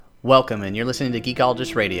Welcome, and you're listening to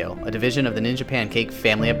Geekologist Radio, a division of the Ninja Pancake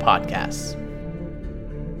family of podcasts.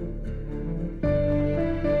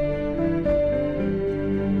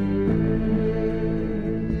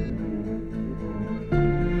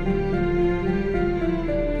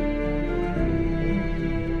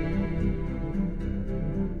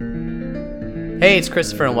 Hey, it's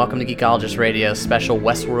Christopher, and welcome to Geekologist Radio's special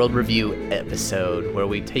Westworld review episode, where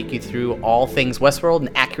we take you through all things Westworld and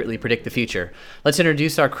accurately predict the future. Let's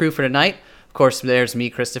introduce our crew for tonight. Of course, there's me,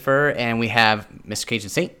 Christopher, and we have Mr. Cajun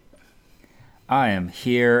Saint. I am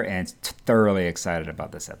here and thoroughly excited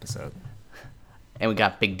about this episode. And we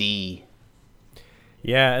got Big D.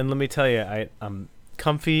 Yeah, and let me tell you, I'm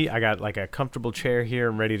comfy. I got like a comfortable chair here.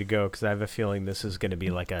 I'm ready to go because I have a feeling this is going to be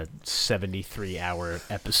like a 73-hour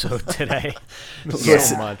episode today.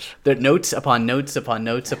 So much. There are notes upon notes upon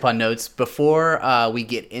notes upon notes. Before we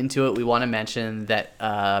get into it, we want to mention that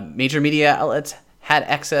major media outlets had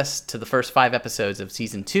access to the first 5 episodes of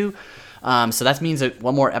Season 2. So that means that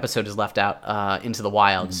one more episode is left out into the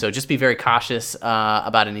wild. Mm-hmm. So just be very cautious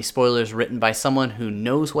about any spoilers written by someone who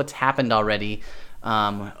knows what's happened already.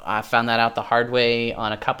 I found that out the hard way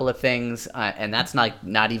on a couple of things, and that's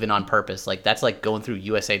not even on purpose. Like, that's like going through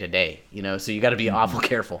USA Today, you know, so you got to be awful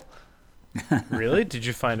careful. Really? Did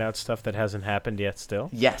you find out stuff that hasn't happened yet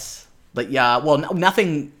still? Yes. But yeah, well,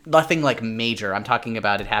 nothing like major. I'm talking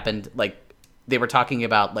about it happened, like, they were talking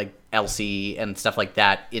about, like, Elsie and stuff like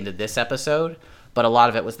that into this episode, but a lot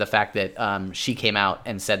of it was the fact that she came out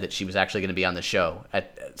and said that she was actually going to be on the show.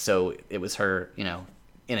 So it was her, you know,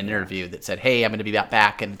 in an interview that said, hey, I'm going to be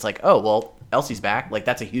back. And it's like, oh, well, Elsie's back. Like,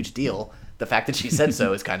 that's a huge deal. The fact that she said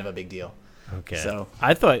so is kind of a big deal. Okay. So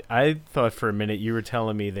I thought for a minute you were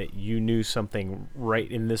telling me that you knew something right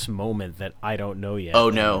in this moment that I don't know yet. Oh,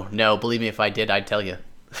 no. Believe me, if I did, I'd tell you.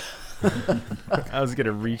 I was going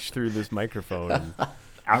to reach through this microphone and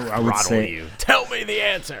I would say you. Tell me the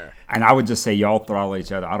answer. And I would just say y'all throttle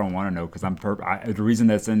each other. I don't want to know because the reason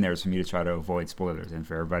that's in there is for me to try to avoid spoilers and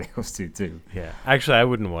for everybody else too. Yeah. Actually, I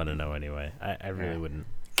wouldn't want to know anyway. I really wouldn't.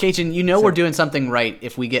 Cajun, we're doing something right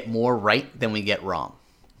if we get more right than we get wrong.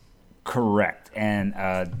 Correct. And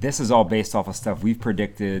this is all based off of stuff we've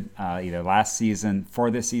predicted either last season, for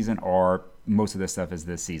this season, or most of this stuff is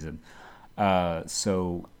this season.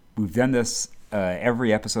 So we've done this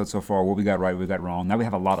every episode so far. What we got right, we got wrong. Now we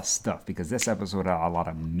have a lot of stuff because this episode had a lot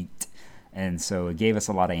of meat. And so it gave us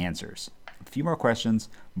a lot of answers. A few more questions,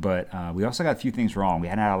 but we also got a few things wrong. We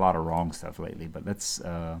hadn't had a lot of wrong stuff lately, but let's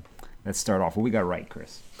start off. What we got right,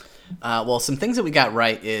 Chris? Well, some things that we got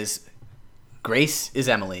right is Grace is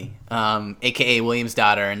Emily, a.k.a. William's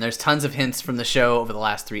daughter, and there's tons of hints from the show over the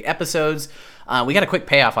last 3 episodes. We got a quick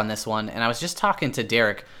payoff on this one, and I was just talking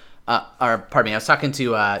to I was talking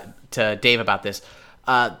to Dave about this.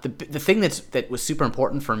 The thing that was super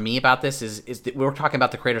important for me about this is that we were talking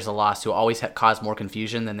about the creators of Lost, who always cause more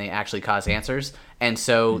confusion than they actually cause answers, and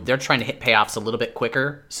so they're trying to hit payoffs a little bit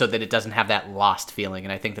quicker so that it doesn't have that lost feeling,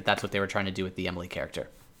 and I think that that's what they were trying to do with the Emily character.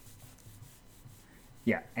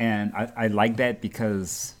 Yeah, and I like that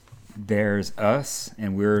because there's us,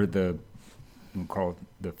 and we're we'll call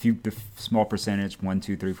it the small percentage, 1,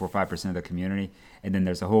 2, 3, 4, 5% of the community, and then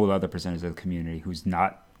there's a whole other percentage of the community who's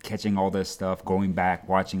not catching all this stuff, going back,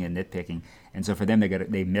 watching it, nitpicking, and so for them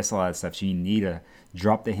they miss a lot of stuff. So you need to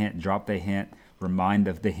drop the hint, remind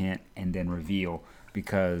of the hint, and then reveal,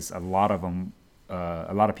 because a lot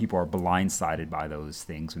of people are blindsided by those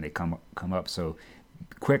things when they come up. So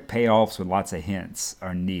quick payoffs with lots of hints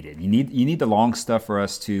are needed. You need the long stuff for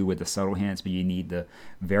us too with the subtle hints, but you need the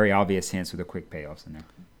very obvious hints with the quick payoffs in there.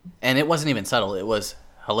 And it wasn't even subtle. It was,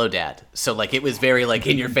 hello, Dad. So, like, it was very, like,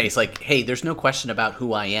 in your face. Like, hey, there's no question about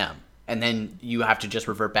who I am. And then you have to just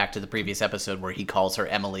revert back to the previous episode where he calls her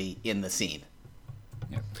Emily in the scene.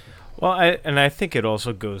 Yeah. Well, I think it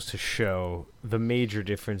also goes to show the major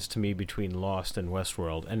difference to me between Lost and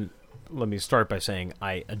Westworld. And let me start by saying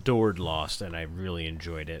I adored Lost, and I really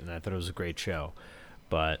enjoyed it, and I thought it was a great show.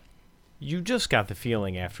 But you just got the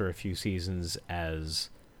feeling after a few seasons as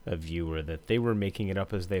a viewer that they were making it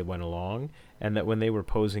up as they went along, and that when they were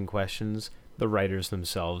posing questions, the writers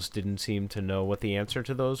themselves didn't seem to know what the answer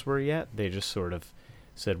to those were yet. They just sort of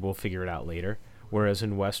said, we'll figure it out later. Whereas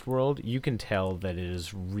in Westworld, you can tell that it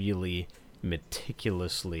is really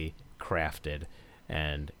meticulously crafted,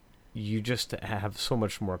 and you just have so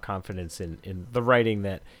much more confidence in the writing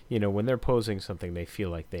that, you know, when they're posing something, they feel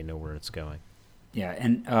like they know where it's going. Yeah,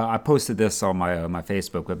 and I posted this on my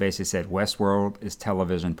Facebook, but basically said Westworld is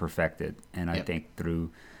television perfected, and I think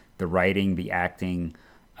through the writing, the acting,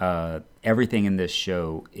 everything in this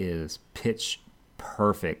show is pitch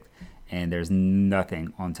perfect, and there's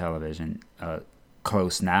nothing on television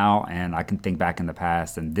close now, and I can think back in the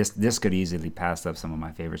past, and this could easily pass up some of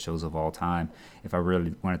my favorite shows of all time if I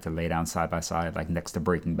really wanted to lay down side by side, like next to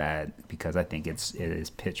Breaking Bad, because I think it is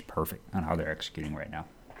pitch perfect on how they're executing right now.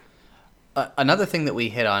 Another thing that we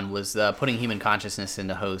hit on was putting human consciousness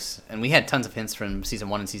into hosts, and we had tons of hints from season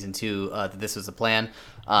 1 and season 2 that this was the plan,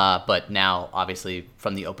 but now, obviously,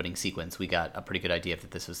 from the opening sequence, we got a pretty good idea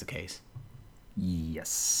that this was the case.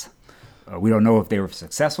 Yes. We don't know if they were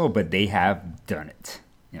successful, but they have done it.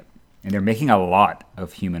 Yep. And they're making a lot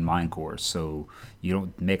of human mind cores, so you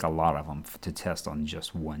don't make a lot of them to test on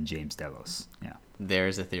just one James Delos. Yeah.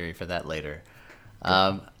 There's a theory for that later.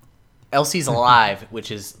 Elsie's alive,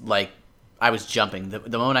 which is like, I was jumping.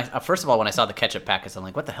 The moment first of all, when I saw the ketchup packets, I'm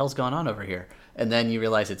like, what the hell's going on over here? And then you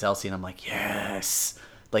realize it's Elsie, and I'm like, yes.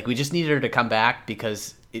 Like, we just needed her to come back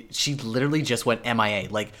because she literally just went MIA.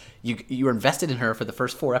 Like, you were invested in her for the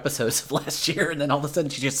first 4 episodes of last year, and then all of a sudden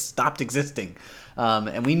she just stopped existing.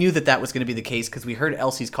 And we knew that was going to be the case because we heard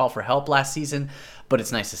Elsie's call for help last season, but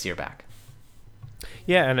it's nice to see her back.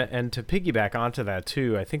 Yeah, and to piggyback onto that,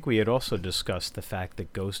 too, I think we had also discussed the fact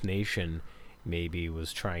that Ghost Nation maybe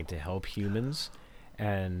was trying to help humans.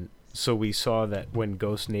 And so we saw that when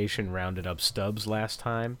Ghost Nation rounded up Stubbs last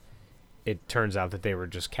time, it turns out that they were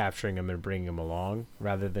just capturing him and bringing him along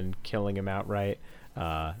rather than killing him outright.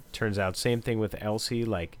 Turns out same thing with Elsie,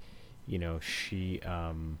 like, she,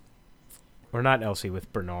 or not Elsie,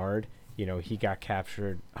 with Bernard, he got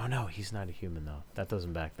captured. Oh no, he's not a human though. That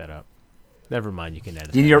doesn't back that up. Never mind, you can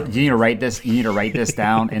edit. You need to write this. You need to write this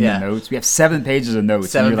down in the notes. We have 7 pages of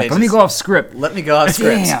notes. 7 and you're pages. Like, let me go off script. Let me go off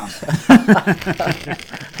script. Damn.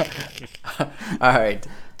 All right,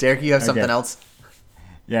 Derek, you have something else?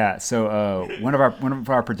 Yeah. So one of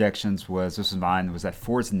our projections was that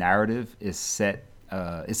Ford's narrative is set.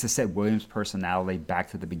 Is to set Williams' personality back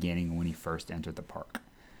to the beginning when he first entered the park.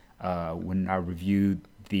 When I reviewed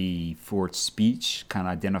the Ford speech, kind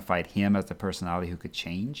of identified him as the personality who could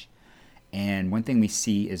change. And one thing we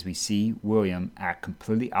see William act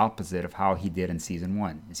completely opposite of how he did in season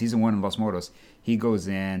 1. In season 1 in Los Muertos, he goes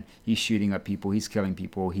in, he's shooting up people, he's killing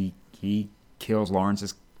people, he kills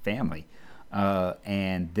Lawrence's family.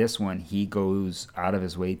 And this one, he goes out of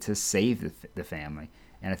his way to save the family.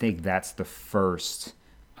 And I think that's the first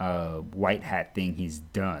white hat thing he's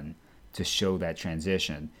done to show that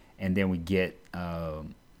transition. And then we get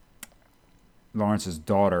Lawrence's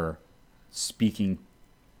daughter speaking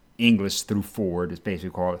English through Ford. It's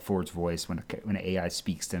basically called Ford's voice when an AI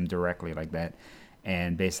speaks to him directly like that,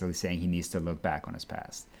 and basically saying he needs to look back on his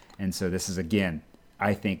past. And so this is, again,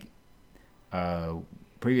 I think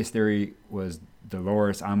previous theory was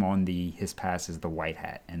Dolores, I'm on his past is the white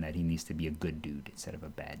hat, and that he needs to be a good dude instead of a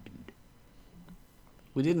bad dude.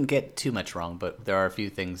 We didn't get too much wrong, but there are a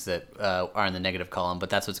few things that are in the negative column,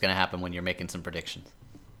 but that's what's going to happen when you're making some predictions.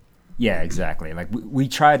 Yeah, exactly. Like we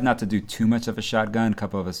tried not to do too much of a shotgun. A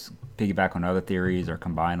couple of us piggyback on other theories or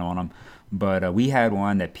combine on them. But we had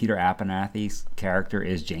one that Peter Abernathy's character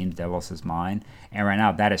is James Delos' mind. And right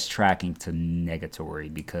now that is tracking to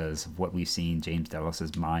negatory because of what we've seen James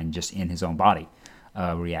Delos' mind just in his own body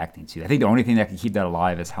reacting to. I think the only thing that can keep that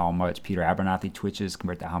alive is how much Peter Abernathy twitches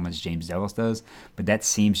compared to how much James Delos does. But that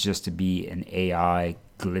seems just to be an AI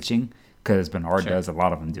glitching because Bernard does. A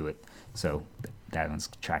lot of them do it. So that one's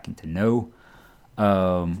tracking to no.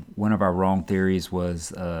 One of our wrong theories was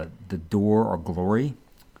the door or glory,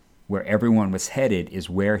 where everyone was headed, is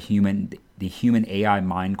where the human AI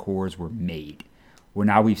mind cores were made. Well,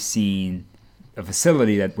 now we've seen a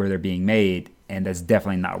facility where they're being made, and that's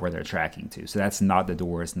definitely not where they're tracking to. So that's not the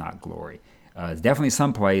door. It's not glory. It's definitely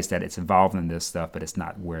some place that it's involved in this stuff, but it's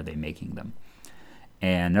not where they're making them.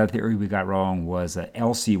 And another theory we got wrong was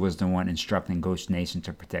Elsie was the one instructing Ghost Nation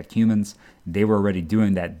to protect humans. They were already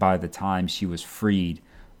doing that by the time she was freed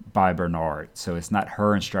by Bernard. So it's not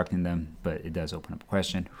her instructing them, but it does open up a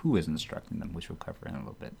question. Who is instructing them, which we'll cover in a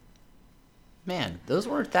little bit. Man, those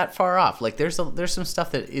weren't that far off. Like, there's some stuff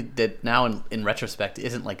that now in retrospect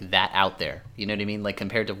isn't like that out there. You know what I mean? Like,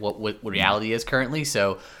 compared to what reality is currently.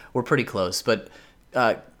 So we're pretty close. But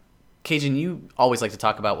Cajun, you always like to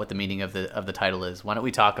talk about what the meaning of the title is. Why don't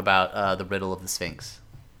we talk about the riddle of the Sphinx?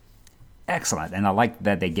 Excellent. And I like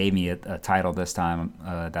that they gave me a title this time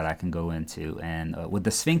that I can go into. And with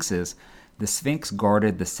the Sphinxes, the Sphinx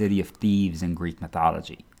guarded the city of thieves in Greek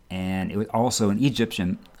mythology. And it was also an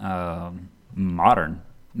Egyptian modern,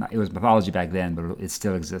 it was mythology back then, but it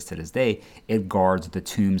still exists to this day. It guards the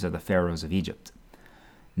tombs of the pharaohs of Egypt.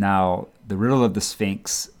 Now, the riddle of the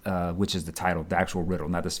Sphinx, which is the title, the actual riddle,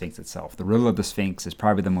 not the Sphinx itself. The riddle of the Sphinx is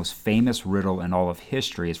probably the most famous riddle in all of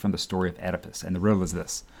history. It's from the story of Oedipus. And the riddle is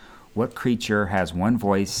this. What creature has one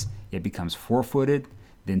voice, it becomes 4-footed,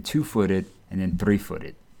 then 2-footed, and then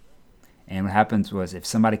 3-footed. And what happens was if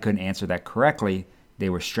somebody couldn't answer that correctly, they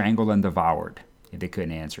were strangled and devoured if they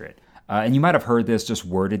couldn't answer it. And you might have heard this just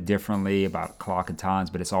worded differently about clock and times,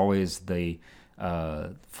 but it's always the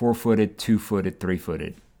 4-footed, 2-footed,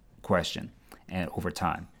 3-footed question and over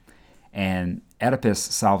time. And Oedipus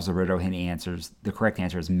solves the riddle and he answers, the correct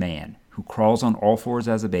answer is man, who crawls on all fours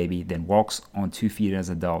as a baby, then walks on 2 feet as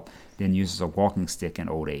an adult, then uses a walking stick in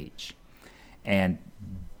old age. And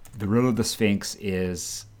the riddle of the Sphinx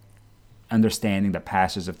is understanding the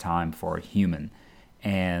passage of time for a human.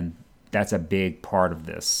 And that's a big part of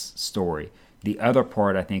this story. The other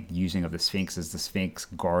part, I think, using of the Sphinx is the Sphinx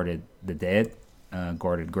guarded the dead,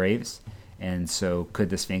 guarded graves. And so could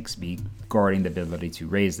the Sphinx be guarding the ability to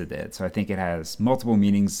raise the dead? So I think it has multiple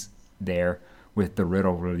meanings there, with the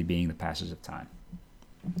riddle really being the passage of time.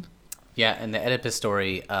 Yeah, and the Oedipus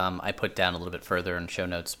story I put down a little bit further in show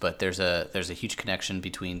notes, but there's a huge connection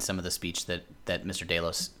between some of the speech that Mr.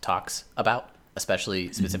 Delos talks about,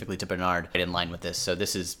 especially specifically to Bernard, right in line with this. So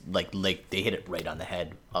this is like they hit it right on the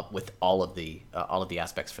head with all of the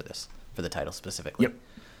aspects for the title specifically. Yep.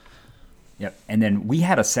 And then we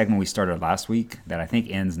had a segment we started last week that I think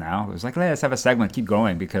ends now. It was like, let's have a segment, keep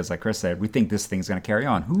going, because like Chris said, we think this thing's going to carry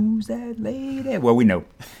on. Who's that lady? Well, we know.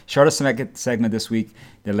 Shortest segment this week,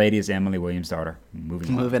 the lady is Emily Williams' daughter.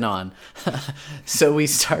 Moving on. So we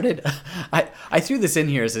started, I threw this in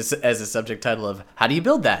here as a subject title of how do you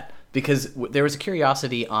build that? Because there was a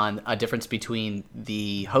curiosity on a difference between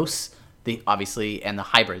the hosts, obviously, and the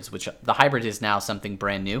hybrids, which the hybrid is now something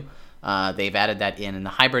brand new. They've added that in, and the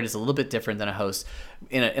hybrid is a little bit different than a host.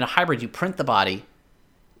 In a hybrid, you print the body,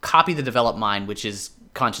 copy the developed mind, which is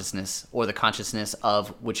consciousness, or the consciousness of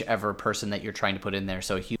whichever person that you're trying to put in there.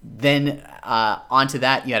 So then onto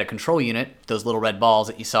that, you had a control unit, those little red balls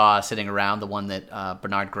that you saw sitting around, the one that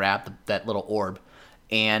Bernard grabbed, that little orb.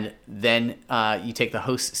 And then you take the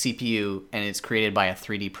host CPU, and it's created by a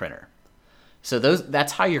 3D printer. So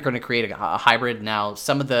that's how you're going to create a hybrid. Now,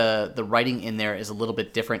 some of the writing in there is a little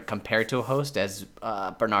bit different compared to a host, as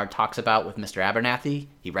Bernard talks about with Mr. Abernathy.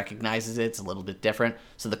 He recognizes it's a little bit different.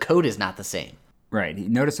 So the code is not the same. Right.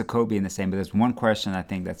 Notice the code being the same, but there's one question I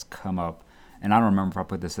think that's come up, and I don't remember if I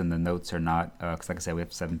put this in the notes or not, because like I said, we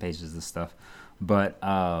have 7 pages of stuff. But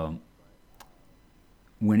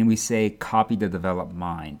when we say copy the developed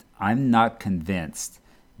mind, I'm not convinced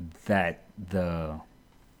that the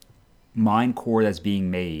mind core that's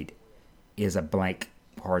being made is a blank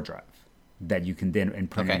hard drive that you can then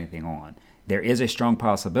imprint anything on. There is a strong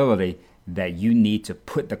possibility that you need to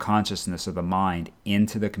put the consciousness of the mind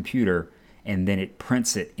into the computer, and then it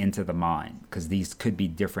prints it into the mind, because these could be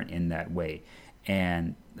different in that way.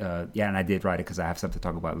 And and I did write it because I have something to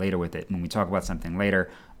talk about later with it. When we talk about something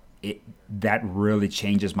later, that really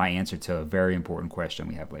changes my answer to a very important question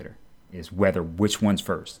we have later, is which one's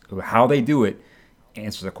first. How they do it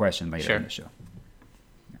answers a question later in the show.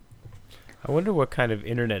 I wonder what kind of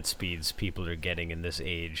internet speeds people are getting in this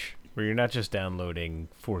age, where you're not just downloading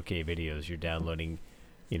 4K videos, you're downloading,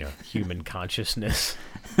 human consciousness.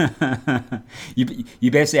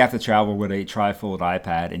 You basically have to travel with a tri-fold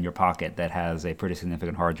iPad in your pocket that has a pretty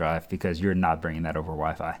significant hard drive, because you're not bringing that over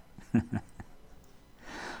Wi-Fi.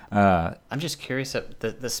 I'm just curious of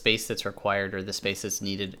the space that's required, or the space that's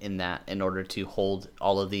needed in order to hold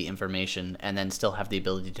all of the information and then still have the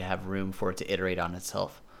ability to have room for it to iterate on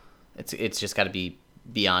itself. It's just got to be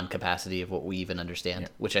beyond capacity of what we even understand,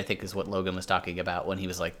 which I think is what Logan was talking about when he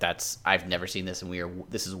was like, I've never seen this, and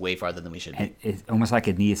this is way farther than we should be. It's almost like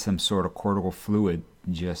it needs some sort of cortical fluid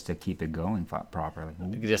just to keep it going properly.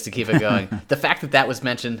 Just to keep it going. The fact that was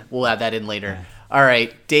mentioned, we'll add that in later. All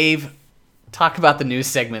right, Dave, talk about the news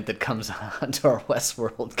segment that comes onto our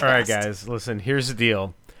Westworld cast. All right, guys, listen, here's the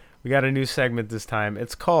deal. We got a new segment this time.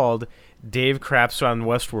 It's called Dave Craps on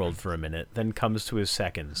Westworld for a minute, then comes to his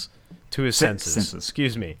senses.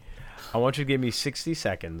 Excuse me. I want you to give me 60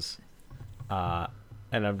 seconds, and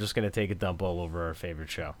I'm just going to take a dump all over our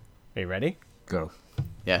favorite show. Are you ready? Go.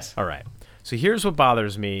 Yes. All right. So here's what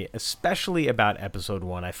bothers me, especially about episode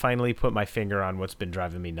 1. I finally put my finger on what's been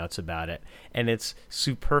driving me nuts about it, and it's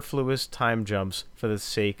superfluous time jumps for the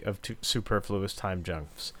sake of superfluous time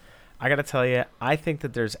jumps. I got to tell you, I think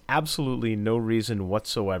that there's absolutely no reason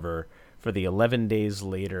whatsoever for the 11 days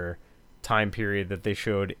later time period that they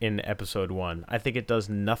showed in episode 1. I think it does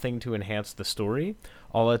nothing to enhance the story.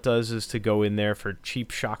 All it does is to go in there for cheap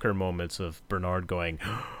shocker moments of Bernard going,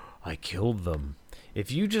 I killed them.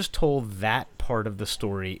 If you just told that part of the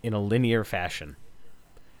story in a linear fashion,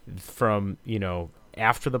 from,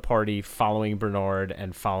 after the party, following Bernard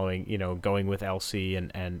and following, going with Elsie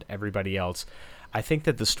and everybody else, I think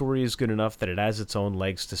that the story is good enough that it has its own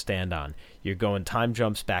legs to stand on. You're going time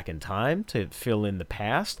jumps back in time to fill in the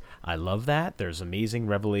past. I love that. There's amazing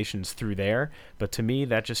revelations through there. But to me,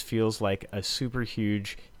 that just feels like a super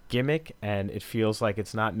huge gimmick, and it feels like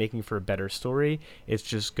it's not making for a better story. It's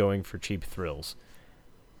just going for cheap thrills.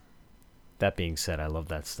 That being said, I love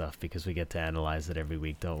that stuff because we get to analyze it every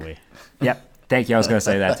week, don't we? Yep. Thank you. I was going to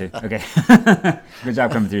say that too. Okay. Good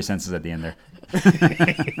job coming to your senses at the end there.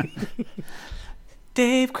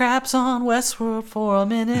 Dave craps on Westworld for a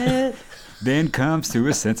minute. Then comes to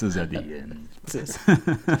his senses at the end.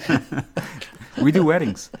 We do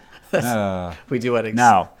weddings. We do weddings.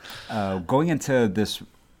 Now, going into this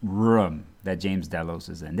room that James Delos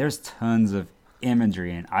is in, there's tons of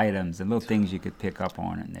imagery and items and little things you could pick up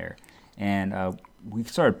on in there. And we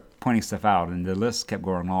started pointing stuff out, and the list kept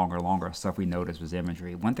going longer and longer. Stuff we noticed was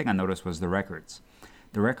imagery. One thing I noticed was the records.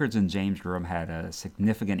 The records in James' room had a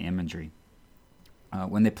significant imagery.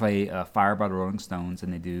 When they play Fire by the Rolling Stones,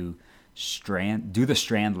 and they do the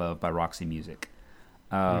Strand Love by Roxy Music.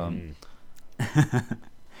 And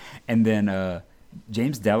then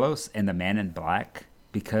James Delos and the Man in Black,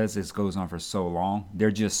 because this goes on for so long,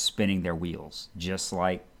 they're just spinning their wheels, just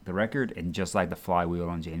like the record and just like the flywheel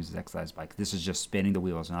on James's exercise bike. This is just spinning the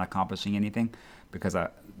wheels, not accomplishing anything, because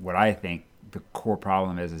what I think the core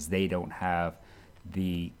problem is they don't have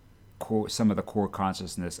some of the core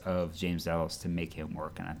consciousness of James Delos to make him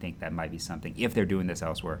work, and I think that might be something. If they're doing this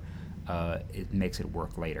elsewhere, it makes it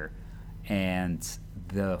work later. And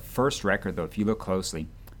the first record, though, if you look closely,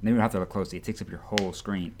 and then you don't have to look closely, it takes up your whole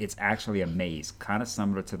screen. It's actually a maze, kind of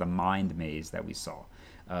similar to the Mind Maze that we saw.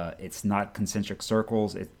 It's not concentric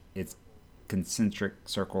circles. It's concentric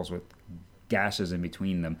circles with gashes in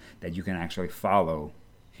between them that you can actually follow.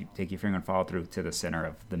 If you take your finger and follow through to the center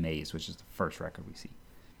of the maze, which is the first record we see.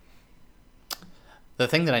 The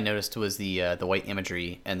thing that I noticed was the white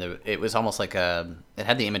imagery, and it was almost like it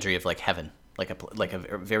had the imagery of like heaven, like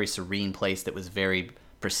a very serene place that was very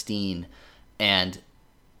pristine. And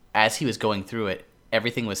as he was going through it,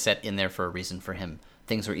 everything was set in there for a reason for him.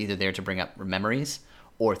 Things were either there to bring up memories,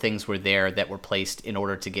 or things were there that were placed in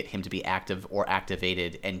order to get him to be active or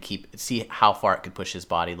activated and see how far it could push his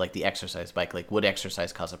body, like the exercise bike. Like, would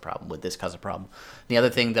exercise cause a problem? Would this cause a problem? The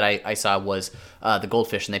other thing that I saw was the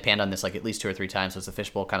goldfish, and they panned on this like at least 2 or 3 times, was the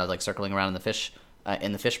fishbowl kind of like circling around in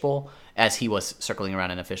the fishbowl, as he was circling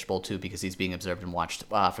around in a fishbowl too, because he's being observed and watched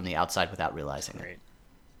from the outside without realizing it.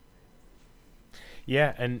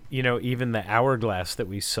 Yeah, and even the hourglass that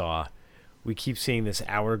we saw, we keep seeing this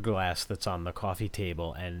hourglass that's on the coffee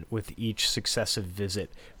table, and with each successive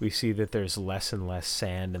visit, we see that there's less and less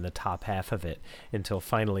sand in the top half of it, until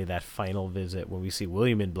finally that final visit, when we see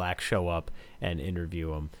William in Black show up and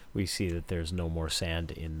interview him, we see that there's no more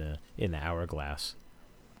sand in the hourglass.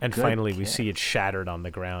 And Good finally, we catch. see it shattered on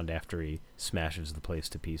the ground after he smashes the place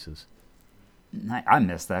to pieces. I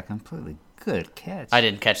missed that completely. Good catch. I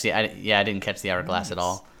didn't catch I didn't catch the hourglass at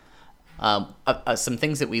all. Some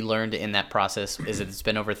things that we learned in that process is that it's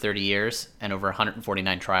been over 30 years and over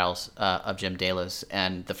 149 trials of Jim Delos,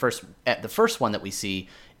 and the first one that we see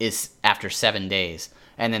is after 7 days,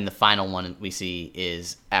 and then the final one we see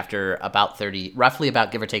is after about 30, roughly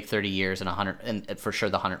about give or take 30 years and 100, and for sure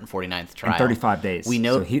the 149th trial. And 35 days. We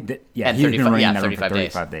know, so he's been running that room for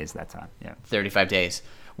 35 days that time. Yeah, 35 days.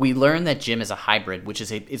 We learned that Jim is a hybrid, which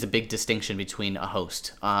is a big distinction between a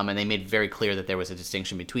host. And they made very clear that there was a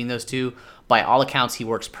distinction between those two. By all accounts, he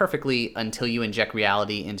works perfectly until you inject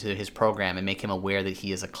reality into his program and make him aware that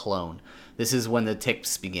he is a clone. This is when the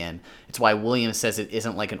tics begin. It's why Williams says it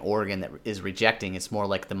isn't like an organ that is rejecting. It's more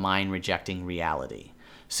like the mind rejecting reality.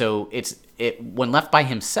 So when left by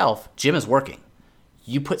himself, Jim is working.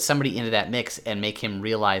 You put somebody into that mix and make him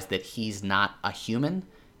realize that he's not a human,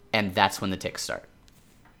 and that's when the tics start.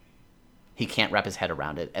 He can't wrap his head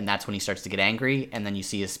around it, and that's when he starts to get angry, and then you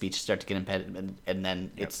see his speech start to get impeded, and then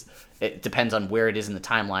it depends on where it is in the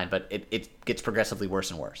timeline, but it gets progressively worse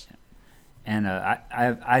and worse. And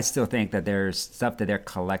I still think that there's stuff that they're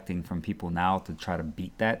collecting from people now to try to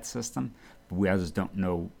beat that system, but we just don't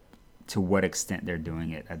know to what extent they're doing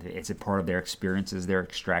it. It's a part of their experiences they're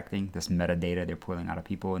extracting, this metadata they're pulling out of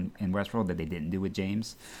people in Westworld that they didn't do with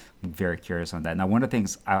James. I'm very curious on that. Now, one of the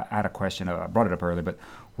things, I had a question, I brought it up earlier, but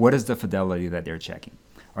what is the fidelity that they're checking?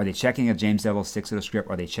 Are they checking if James Delos sticks to the script,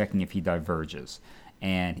 or are they checking if he diverges?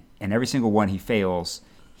 And in every single one he fails,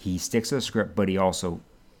 he sticks to the script, but he also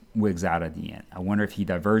wigs out at the end. I wonder if he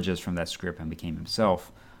diverges from that script and became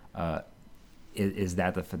himself. Is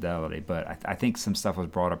that the fidelity? But I think some stuff was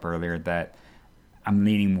brought up earlier that I'm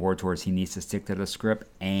leaning more towards he needs to stick to the script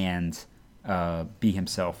and be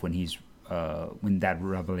himself when that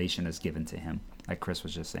revelation is given to him. like Chris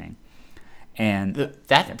was just saying. And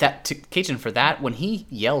Cajun, for that, when he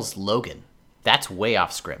yells Logan, that's way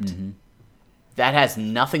off script. Mm-hmm. That has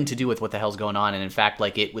nothing to do with what the hell's going on. And in fact,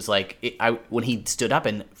 like it was like when he stood up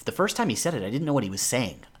and the first time he said it, I didn't know what he was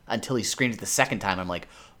saying until he screamed it the second time. I'm like,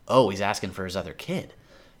 oh, he's asking for his other kid.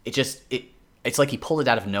 It's like he pulled it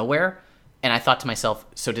out of nowhere. And I thought to myself,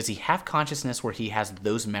 so does he have consciousness where he has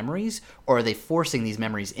those memories, or are they forcing these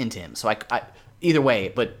memories into him? So I either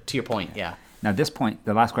way, but to your point, yeah. Now, at this point,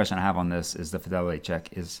 the last question I have on this is the fidelity check.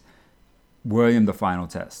 Is William the final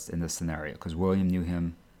test in this scenario? Because William knew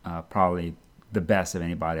him probably the best of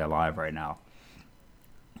anybody alive right now,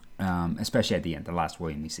 especially at the end, the last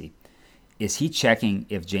William we see. Is he checking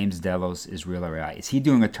if James Delos is real or AI? Is he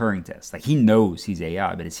doing a Turing test? Like, he knows he's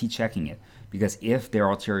AI, but is he checking it? Because if their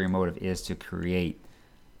ulterior motive is to create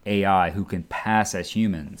AI who can pass as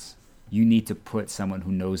humans, you need to put someone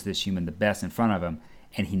who knows this human the best in front of him,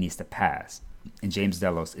 and he needs to pass. And James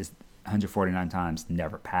Delos is 149 times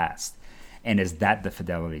never passed. And is that the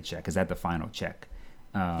fidelity check? Is that the final check?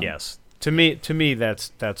 Yes. To me,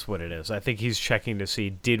 that's what it is. I think he's checking to see,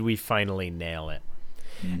 did we finally nail it?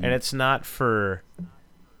 Mm-hmm. And it's not for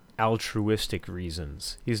altruistic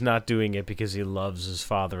reasons. He's not doing it because he loves his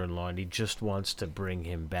father-in-law and he just wants to bring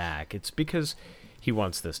him back. It's because he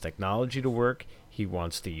wants this technology to work. He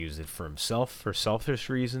wants to use it for himself for selfish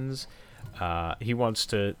reasons. He wants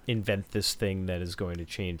to invent this thing that is going to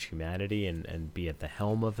change humanity and be at the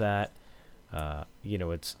helm of that.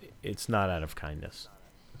 It's not out of kindness.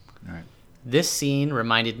 All right. This scene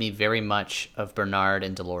reminded me very much of Bernard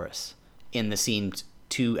and Dolores in the scene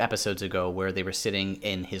 2 episodes ago where they were sitting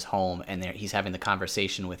in his home and he's having the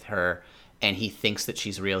conversation with her and he thinks that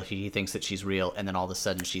she's real. He thinks that she's real. And then all of a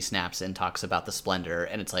sudden she snaps and talks about the splendor.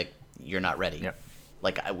 And it's like, you're not ready. Yep.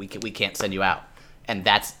 Like we can't send you out. And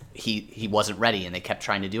that's, he wasn't ready and they kept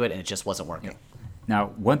trying to do it and it just wasn't working. Yep. Now,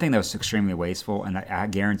 one thing that was extremely wasteful, and I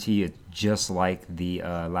guarantee you, just like the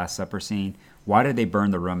Last Supper scene, why did they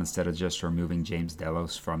burn the room instead of just removing James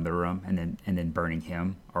Delos from the room and then burning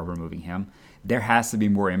him or removing him? There has to be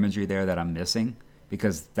more imagery there that I'm missing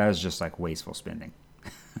because that is just like wasteful spending.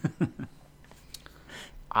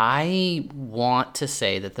 I want to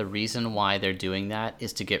say that the reason why they're doing that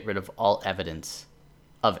is to get rid of all evidence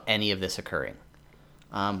of any of this occurring.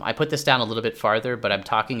 I put this down a little bit farther, but I'm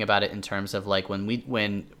talking about it in terms of like when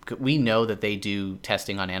we know that they do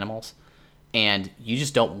testing on animals, and you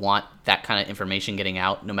just don't want that kind of information getting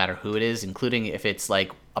out, no matter who it is, including if it's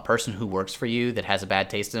like a person who works for you that has a bad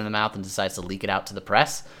taste in their mouth and decides to leak it out to the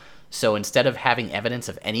press. So instead of having evidence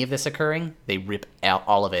of any of this occurring, they rip out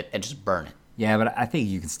all of it and just burn it. Yeah, but I think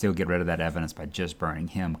you can still get rid of that evidence by just burning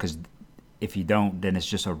him, because if you don't, then it's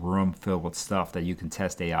just a room filled with stuff that you can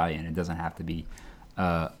test AI in. It doesn't have to be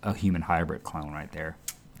a human hybrid clone right there.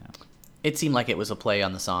 Yeah. It seemed like it was a play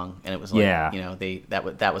on the song, and it was like,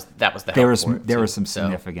 that was the there was some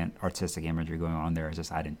significant artistic imagery going on there. It's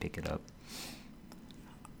just I didn't pick it up.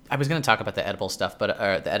 I was going to talk about the Oedipus stuff, but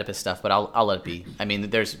I'll let it be. I mean,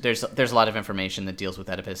 there's a lot of information that deals with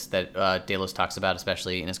Oedipus that Delos talks about,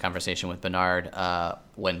 especially in his conversation with Bernard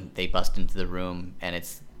when they bust into the room, and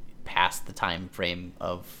it's past the time frame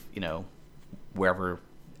of wherever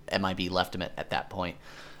MIB left him at that point.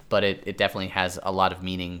 But it definitely has a lot of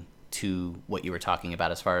meaning to what you were talking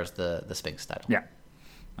about as far as the Sphinx title. Yeah.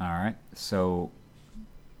 All right. So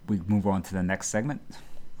we move on to the next segment.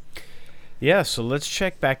 Yeah, so let's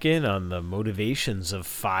check back in on the motivations of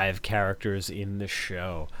 5 characters in the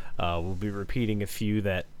show. We'll be repeating a few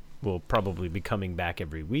that will probably be coming back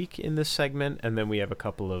every week in this segment, and then we have a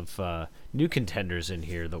couple of new contenders in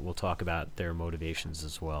here that we'll talk about their motivations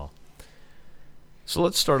as well. So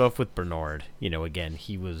let's start off with Bernard. Again,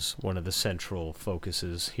 he was one of the central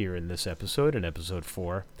focuses here in this episode, in episode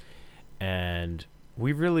 4, and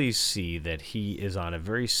we really see that he is on a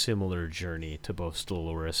very similar journey to both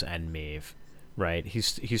Dolores and Maeve, right?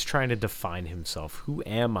 He's trying to define himself. Who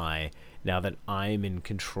am I now that I'm in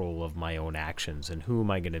control of my own actions, and who am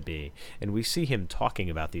I going to be? And we see him talking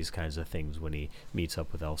about these kinds of things when he meets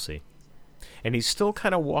up with Elsie. And he's still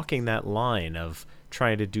kind of walking that line of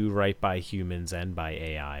trying to do right by humans and by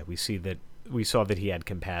AI. We saw that he had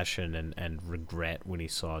compassion and regret when he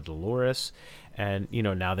saw Dolores, and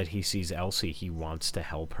now that he sees Elsie, he wants to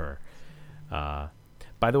help her.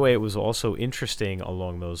 By the way, it was also interesting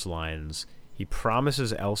along those lines. He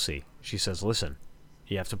promises Elsie. She says, "Listen,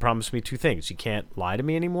 you have to promise me 2 things. You can't lie to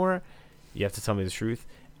me anymore. You have to tell me the truth,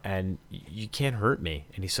 and you can't hurt me."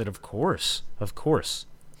 And he said, "Of course, of course."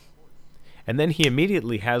 And then he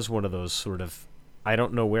immediately has one of those sort of I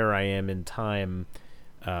don't know where I am in time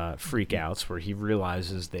freak outs where he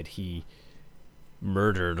realizes that he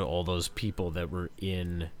murdered all those people that were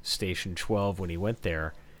in Station 12 when he went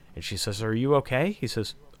there. And she says, "Are you okay?" He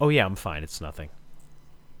says, "Oh yeah, I'm fine. It's nothing."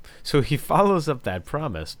 So he follows up that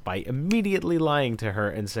promise by immediately lying to her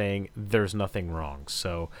and saying there's nothing wrong.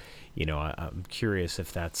 So, I'm curious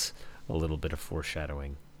if that's a little bit of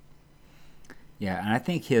foreshadowing. Yeah, and I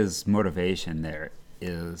think his motivation there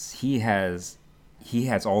is he has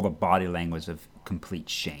all the body language of complete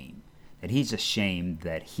shame. That he's ashamed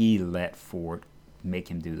that he let Ford make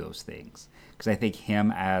him do those things. Because I think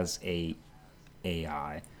him as a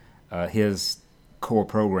AI, his core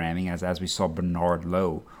programming, as we saw Bernard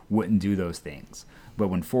Lowe, wouldn't do those things. But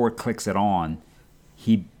when Ford clicks it on,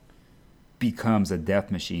 he becomes a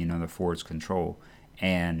death machine under Ford's control.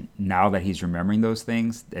 And now that he's remembering those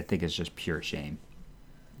things, I think it's just pure shame.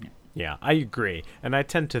 Yeah, I agree. And I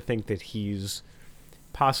tend to think that he's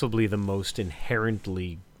possibly the most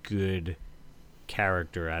inherently good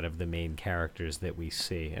character out of the main characters that we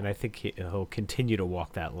see. And I think he'll continue to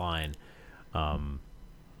walk that line.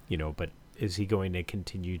 But is he going to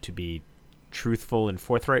continue to be truthful and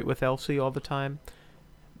forthright with Elsie all the time?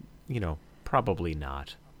 Probably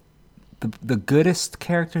not. The goodest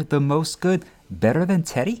character, the most good, better than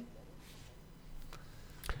Teddy?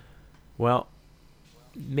 Well,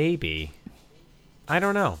 maybe. I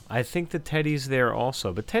don't know. I think that Teddy's there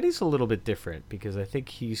also, but Teddy's a little bit different because I think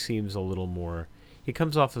he seems a little more. He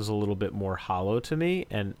comes off as a little bit more hollow to me,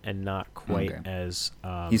 and not quite as.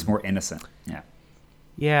 He's more innocent. Yeah.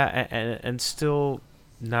 Yeah, and still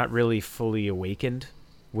not really fully awakened,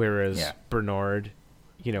 whereas Bernard,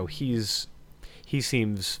 he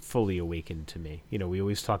seems fully awakened to me. We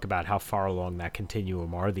always talk about how far along that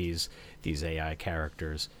continuum are these AI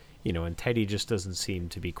characters. And Teddy just doesn't seem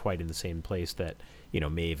to be quite in the same place that,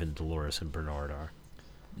 Maeve and Dolores and Bernard are.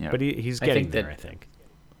 Yeah. But he's getting there, I think.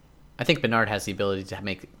 I think Bernard has the ability to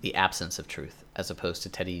make the absence of truth as opposed to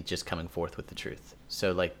Teddy just coming forth with the truth.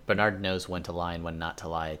 So, Bernard knows when to lie and when not to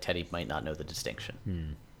lie. Teddy might not know the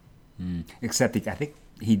distinction. Except I think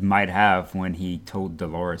he might have when he told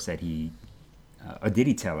Dolores that he... or did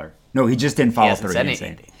he tell her? No, he just didn't follow through.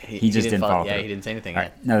 He just didn't follow through. Yeah, he didn't say anything. All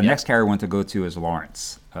right. Now, the next character I want to go to is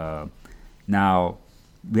Lawrence. Now,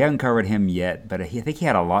 we haven't covered him yet, but I think he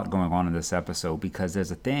had a lot going on in this episode because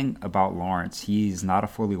there's a thing about Lawrence. He's not a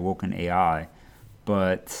fully woken AI,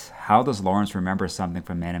 but how does Lawrence remember something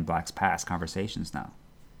from Men in Black's past conversations now?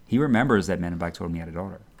 He remembers that Men in Black told him he had a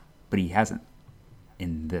daughter, but he hasn't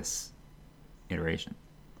in this iteration.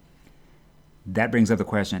 That brings up the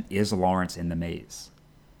question, is Lawrence in the maze?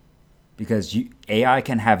 Because AI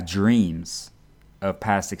can have dreams of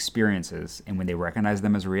past experiences, and when they recognize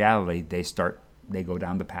them as reality, they go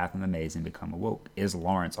down the path in the maze and become awoke. Is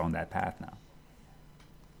Lawrence on that path now?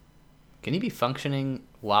 Can you be functioning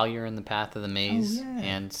while you're in the path of the maze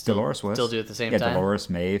and still do it at the same time? Yeah, Dolores,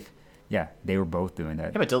 Maeve. Yeah, they were both doing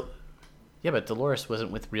that. But Dolores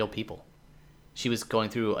wasn't with real people. She was going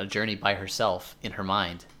through a journey by herself in her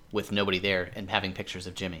mind with nobody there and having pictures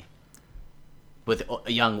of Jimmy. With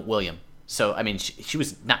a young William. So, I mean, she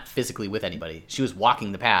was not physically with anybody. She was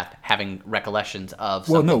walking the path, having recollections of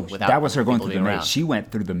something without that was her going through the maze. Around. She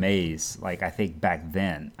went through the maze, I think, back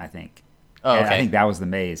then, I think. Oh, okay. And I think that was the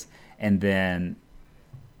maze. And then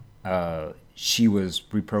she was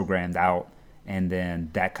reprogrammed out, and then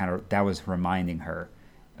that was reminding her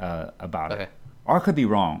about it. Or I could be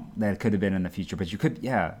wrong. That could have been in the future. But you could,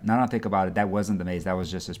 now that I think about it, that wasn't the maze. That was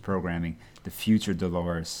just his programming. The future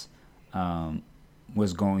Dolores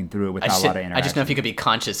was going through it with a lot of interaction. I just know if you could be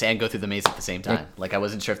conscious and go through the maze at the same time. I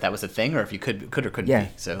wasn't sure if that was a thing or if you could or couldn't be.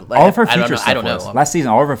 So all of her future stuff I don't know. Last season,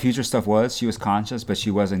 all of her future stuff she was conscious, but she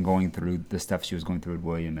wasn't going through the stuff she was going through with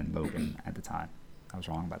William and Logan at the time. I was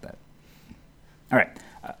wrong about that. All right.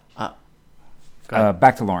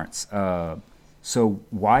 Back to Lawrence. So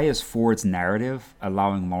why is Ford's narrative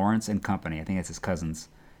allowing Lawrence and company, I think it's his cousins,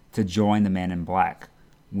 to join the Men in Black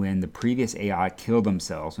when the previous AI killed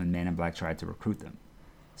themselves when Men in Black tried to recruit them?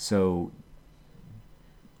 So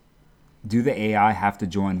do the AI have to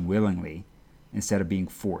join willingly instead of being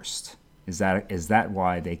forced? Is that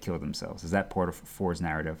why they killed themselves? Is that part of Ford's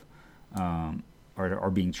narrative,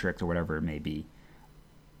 or being tricked or whatever it may be?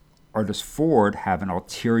 Or does Ford have an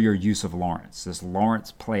ulterior use of Lawrence? Does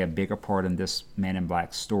Lawrence play a bigger part in this Man in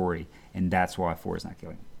Black story, and that's why Ford's not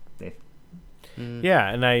killing him? Dave? Yeah,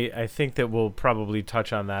 and I think that we'll probably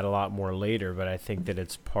touch on that a lot more later, but I think that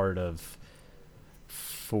it's part of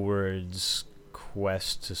Ford's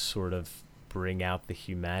quest to sort of bring out the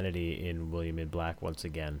humanity in William in Black once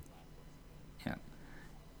again. Yeah.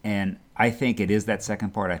 And I think it is that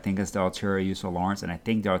second part. I think it's the ulterior use of Lawrence, and I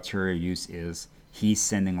think the ulterior use is he's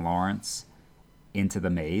sending Lawrence into the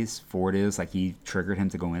maze. Ford is, like, he triggered him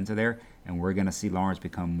to go into there, and we're going to see Lawrence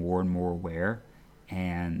become more and more aware,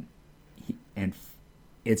 and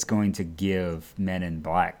it's going to give Men in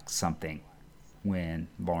Black something when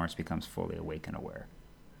Lawrence becomes fully awake and aware.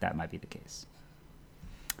 That might be the case.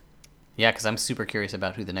 Yeah, because I'm super curious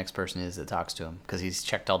about who the next person is that talks to him, because he's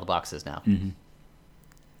checked all the boxes now. Mm-hmm.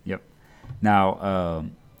 Yep. Now,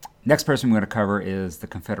 next person we're going to cover is the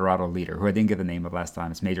Confederado leader, who I didn't get the name of last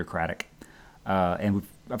time. It's Major Craddock. And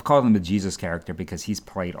I've called him the Jesus character because he's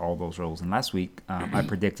played all those roles. And last week, I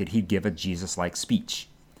predicted he'd give a Jesus-like speech.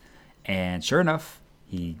 And sure enough,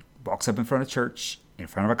 he walks up in front of church, in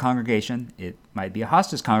front of a congregation. It might be a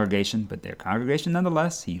hostage congregation, but their congregation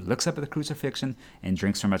nonetheless. He looks up at the crucifixion and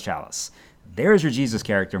drinks from a chalice. There's your Jesus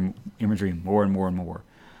character imagery more and more and more.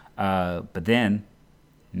 But then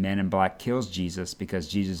Men in Black kills Jesus because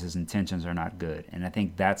Jesus' intentions are not good. And I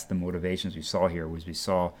think that's the motivations we saw here, was we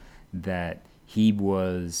saw that he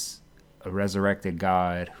was a resurrected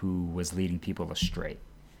God who was leading people astray.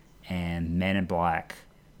 And Men in Black,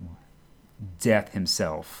 Death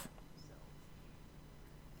himself,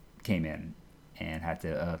 came in and had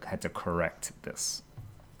to correct this.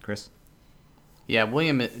 Chris? Yeah,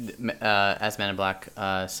 William, as Man in Black,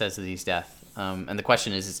 says that he's death. And the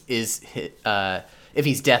question is if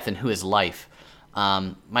he's death, then who is life?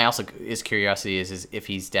 My also is curiosity is if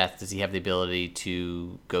he's death, does he have the ability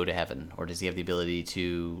to go to heaven, or does he have the ability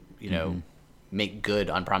to make good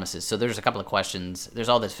on promises? So there's a couple of questions. There's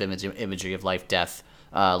all this imagery of life, death,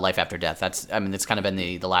 life after death. That's kind of been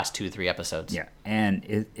the last 2 or 3 episodes. Yeah,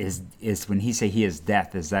 and is when he say he is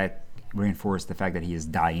death, does that reinforce the fact that he is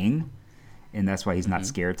dying, and that's why he's not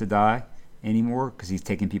scared to die anymore, because he's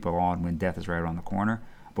taking people on when death is right around the corner?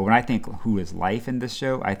 But when I think who is life in this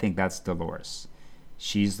show, I think that's Dolores.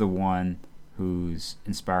 She's the one who's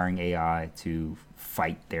inspiring AI to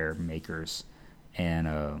fight their makers, and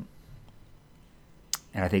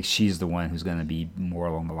I think she's the one who's going to be more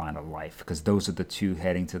along the line of life, because those are the two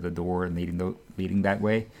heading to the door and leading that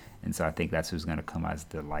way. And so I think that's who's going to come as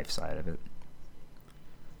the life side of it.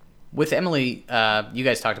 With Emily, you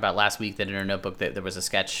guys talked about last week that in her notebook that there was a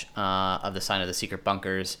sketch of the sign of the secret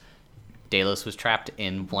bunkers. Delos was trapped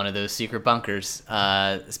in one of those secret bunkers.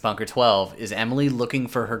 This bunker 12. Is Emily looking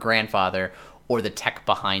for her grandfather or the tech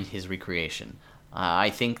behind his recreation? I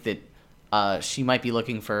think that she might be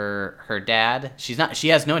looking for her dad. She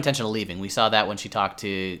has no intention of leaving. We saw that when she talked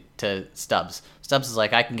to Stubbs. Stubbs is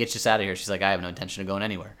like, I can get you out of here. She's like, I have no intention of going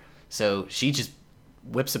anywhere. So she just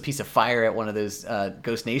whips a piece of fire at one of those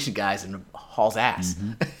Ghost Nation guys and hauls ass.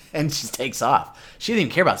 And she takes off. She didn't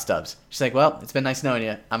even care about Stubbs. She's like, well, it's been nice knowing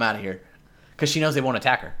you. I'm out of here. Because she knows they won't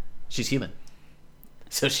attack her. She's human.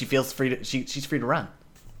 So she feels free to she's free to run.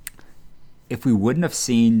 If we wouldn't have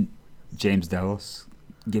seen James Delos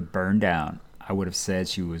get burned down, I would have said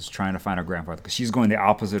she was trying to find her grandfather, because she's going the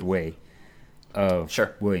opposite way of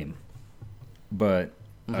William. But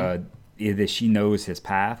either she knows his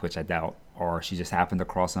path, which I doubt, or she just happened to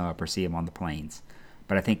cross him up or see him on the plains.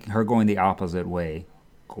 But I think her going the opposite way,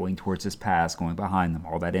 going towards his past, going behind them,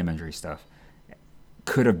 all that imagery stuff,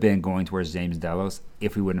 could have been going towards James Delos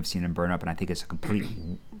if we wouldn't have seen him burn up. And I think it's a complete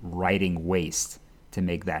writing waste to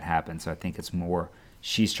make that happen. So I think it's more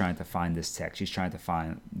she's trying to find this tech. She's trying to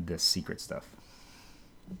find this secret stuff.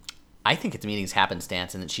 I think it's meeting's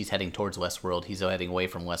happenstance, and that she's heading towards Westworld. He's heading away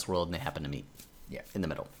from Westworld, and they happen to meet. Yeah, in the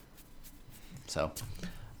middle. So,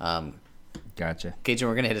 gotcha. Cajun,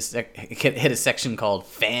 we're gonna hit a section called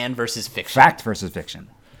Fan versus Fiction. Fact versus Fiction.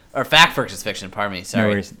 Or Fact versus Fiction. Pardon me. Sorry, no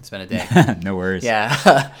worries. It's been a day. No worries.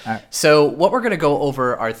 Yeah. So what we're gonna go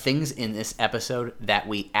over are things in this episode that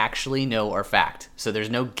we actually know are fact. So there's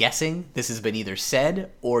no guessing. This has been either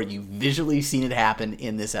said or you've visually seen it happen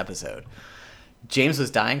in this episode. James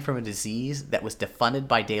was dying from a disease that was defunded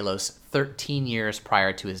by Delos 13 years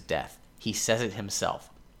prior to his death. He says it himself.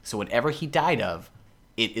 So whatever he died of,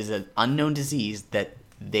 it is an unknown disease that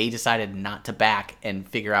they decided not to back and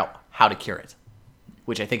figure out how to cure it,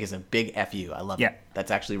 which I think is a big FU. I love it. That's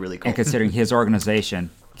actually really cool. And considering his organization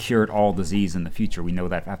cured all disease in the future, we know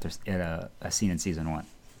that after a scene in season 1.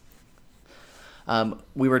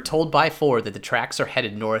 We were told by Ford that the tracks are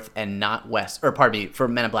headed north and not west. Or pardon me, for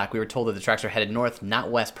Men in Black, we were told that the tracks are headed north, not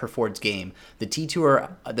west per Ford's game. The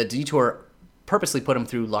detour purposely put him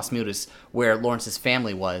through Las Mudas, where Lawrence's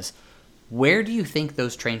family was. Where do you think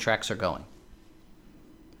those train tracks are going?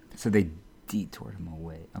 So they detoured him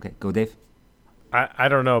away. Okay, go Dave. I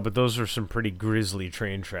don't know, but those are some pretty grisly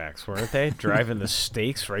train tracks, weren't they? Driving the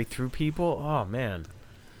stakes right through people. Oh man.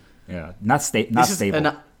 Yeah, not stable.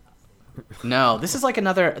 No, this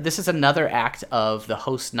is another act of the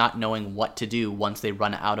host not knowing what to do once they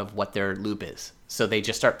run out of what their loop is. So they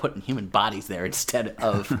just start putting human bodies there instead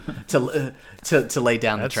of to lay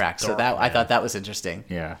down the tracks. So I thought that was interesting.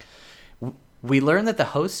 Yeah. We learned that the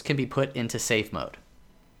host can be put into safe mode,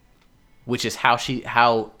 which is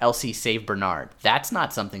how Elsie saved Bernard. That's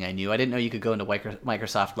not something I knew. I didn't know you could go into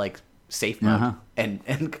Microsoft like safe mode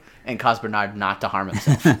and cause Bernard not to harm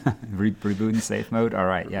himself. Rebooting safe mode. All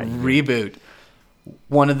right. Yeah. Reboot.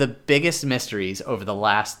 One of the biggest mysteries over the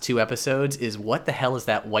last 2 episodes is what the hell is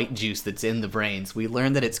that white juice that's in the brains? We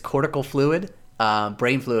learned that it's cortical fluid,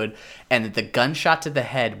 brain fluid, and that the gunshot to the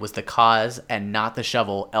head was the cause and not the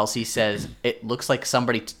shovel. Elsie says it looks like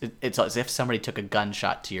it's as if somebody took a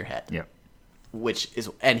gunshot to your head. Yep.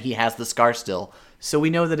 And he has the scar still. So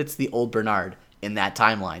we know that it's the old Bernard in that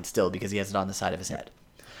timeline still because he has it on the side of his head.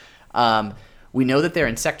 We know that they're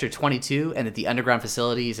in Sector 22 and that the underground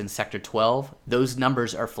facility is in Sector 12. Those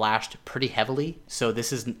numbers are flashed pretty heavily. So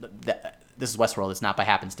this is Westworld. It's not by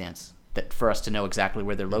happenstance that for us to know exactly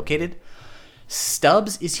where they're located.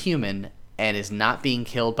 Stubbs is human and is not being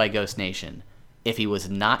killed by Ghost Nation. If he was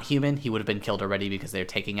not human, he would have been killed already because they're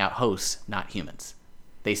taking out hosts, not humans.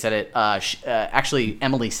 They said it. Actually,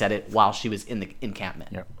 Emily said it while she was in the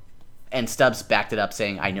encampment. Yep. And Stubbs backed it up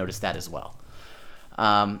saying, I noticed that as well.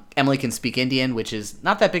 Emily can speak Indian, which is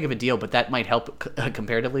not that big of a deal, but that might help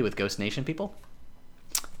comparatively with Ghost Nation people.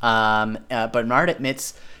 Bernard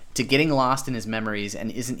admits to getting lost in his memories and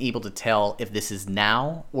isn't able to tell if this is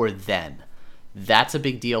now or then. That's a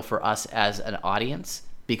big deal for us as an audience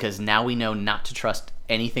because now we know not to trust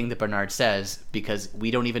anything that Bernard says because we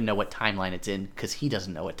don't even know what timeline it's in because he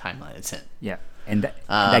doesn't know what timeline it's in. Yeah. And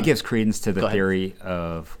that gives credence to the theory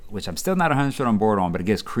of, which I'm still not 100% on board on, but it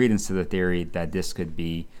gives credence to the theory that this could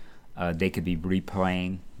be, they could be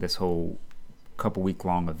replaying this whole couple week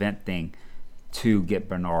long event thing to get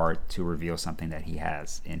Bernard to reveal something that he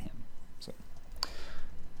has in him. So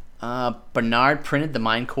Bernard printed the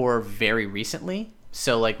Mind Core very recently,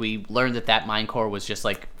 so like we learned that Mind Core was just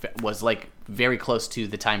like very close to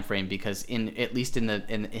the time frame because at least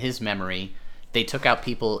in his memory. They took out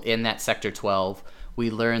people in that Sector 12. We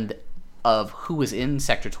learned of who was in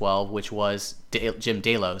Sector 12, which was Jim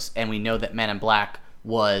Delos, and we know that Man in Black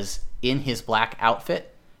was in his black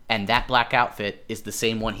outfit, and that black outfit is the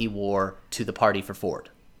same one he wore to the party for Ford.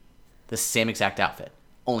 The same exact outfit,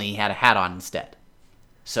 only he had a hat on instead.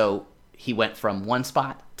 So he went from one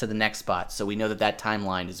spot to the next spot, so we know that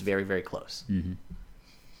timeline is very, very close. Mm-hmm.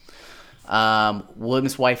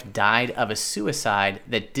 William's wife died of a suicide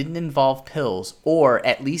that didn't involve pills, or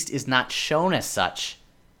at least is not shown as such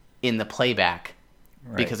in the playback,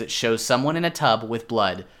 right. Because it shows someone in a tub with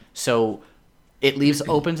blood. So it leaves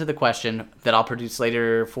open to the question that I'll produce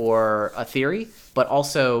later for a theory, but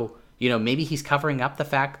also, maybe he's covering up the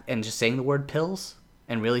fact and just saying the word pills,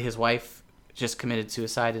 and really his wife just committed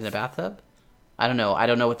suicide in a bathtub. I don't know. I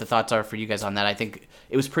don't know what the thoughts are for you guys on that. I think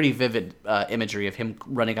it was pretty vivid imagery of him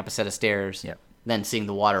running up a set of stairs, then seeing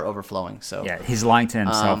the water overflowing. So yeah, he's lying to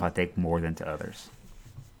himself, I think, more than to others.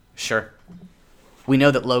 Sure. We know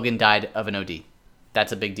that Logan died of an OD.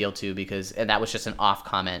 That's a big deal too, and that was just an off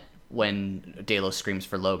comment when Delos screams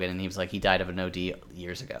for Logan, and he was like, he died of an OD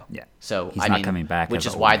years ago. Yeah. So he's not coming back. Which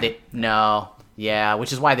is why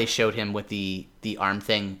which is why they showed him with the arm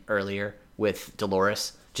thing earlier with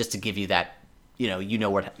Dolores, just to give you that. You know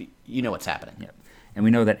what's happening. Yeah. And we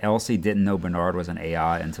know that Elsie didn't know Bernard was an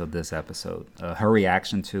AI until this episode. Her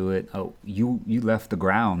reaction to it, you left the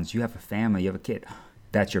grounds, you have a family, you have a kid.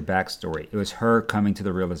 That's your backstory. It was her coming to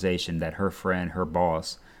the realization that her friend, her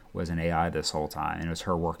boss, was an AI this whole time, and it was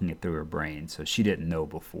her working it through her brain. So she didn't know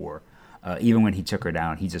before. Even when he took her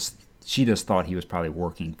down, she just thought he was probably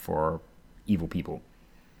working for evil people.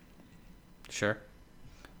 Sure.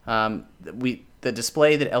 The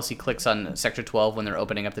display that Elsie clicks on Sector 12 when they're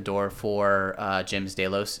opening up the door for Jim's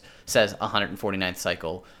Delos says 149th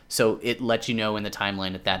cycle. So it lets you know in the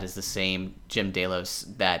timeline that is the same Jim Delos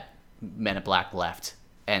that Men in Black left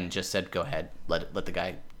and just said, go ahead, let the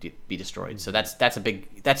guy be destroyed. So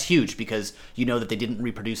that's huge because you know that they didn't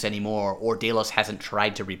reproduce anymore, or Delos hasn't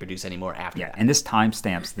tried to reproduce anymore after that. And this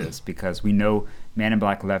timestamps this because we know Man in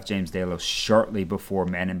Black left James Delos shortly before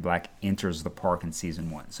Man in Black enters the park in season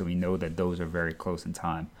 1. So we know that those are very close in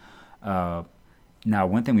time. Now,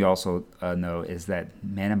 one thing we also know is that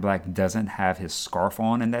Man in Black doesn't have his scarf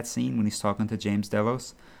on in that scene when he's talking to James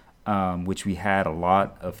Delos, which we had a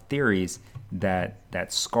lot of theories that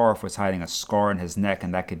scarf was hiding a scar in his neck,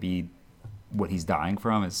 and that could be what he's dying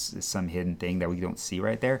from is some hidden thing that we don't see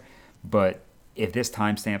right there. But if this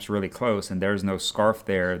timestamp's really close and there's no scarf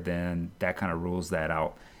there, then that kind of rules that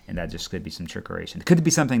out, and that just could be some trickery. It could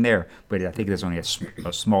be something there, but I think there's only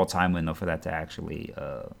a small time window for that to actually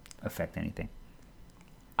affect anything.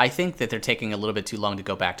 I think that they're taking a little bit too long to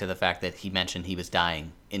go back to the fact that he mentioned he was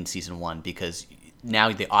dying in season 1, because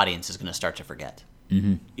now the audience is going to start to forget.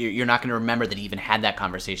 Mm-hmm. You're not going to remember that he even had that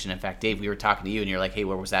conversation. In fact, Dave, we were talking to you, and you're like, "Hey,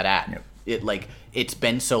 where was that at?" Yep. It's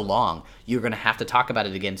been so long. You're going to have to talk about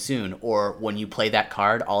it again soon, or when you play that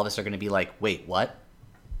card, all of us are going to be like, "Wait, what?"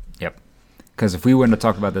 Yep. Because if we wouldn't have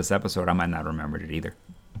talked about this episode, I might not have remembered it either.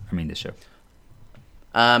 I mean, this show.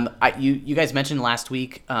 You guys mentioned last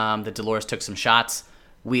week that Dolores took some shots.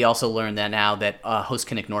 We also learned that now that host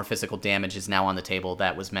can ignore physical damage is now on the table.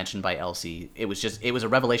 That was mentioned by Elsie. It was a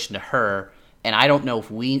revelation to her, and I don't know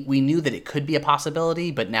if we knew that it could be a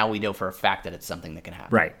possibility, but now we know for a fact that it's something that can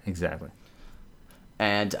happen. Right, exactly.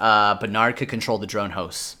 And Bernard could control the drone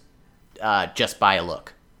hosts just by a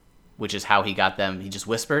look, which is how he got them. He just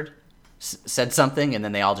whispered, said something, and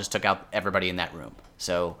then they all just took out everybody in that room.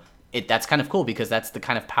 So that's kind of cool, because that's the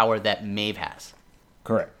kind of power that Maeve has.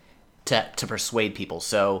 Correct. To persuade people.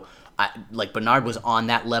 So Bernard was on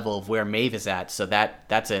that level of where Maeve is at, so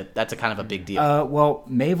that's a kind of a big deal. Well,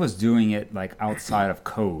 Maeve was doing it like outside of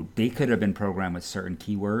code. They could have been programmed with certain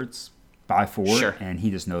keywords by Ford, sure. And he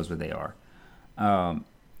just knows what they are. Now,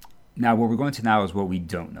 what we're going to now is what we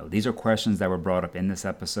don't know. These are questions that were brought up in this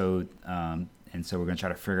episode, and so we're going to try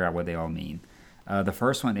to figure out what they all mean. The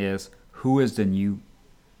first one is, who is the new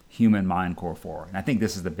human mind core for? And I think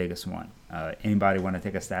this is the biggest one. Anybody want to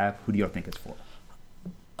take a stab? Who do y'all think it's for?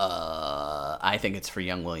 I think it's for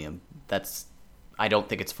young William. I don't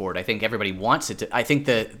think it's Ford. I think everybody wants it to. I think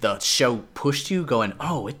the show pushed you going,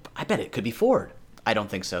 I bet it could be Ford. I don't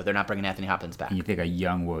think so. They're not bringing Anthony Hopkins back. And you think a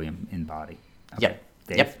young William in body? Okay. Yep.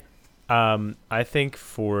 Dave? I think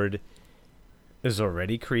Ford is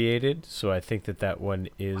already created, so I think that one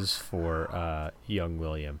is for young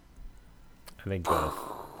William. I think both.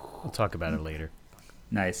 We'll talk about it later.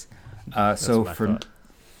 Nice. So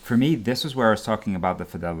for me, this was where I was talking about the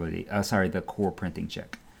fidelity. The core printing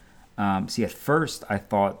check. See, at first I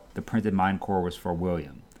thought the printed mind core was for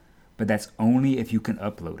William, but that's only if you can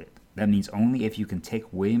upload it. That means only if you can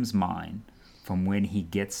take William's mind from when he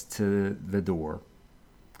gets to the door,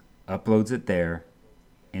 uploads it there,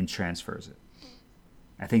 and transfers it.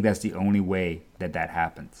 I think that's the only way that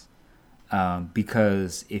happens.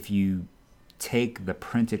 Because if you take the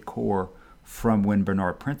printed core from when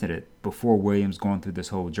Bernard printed it, before William's going through this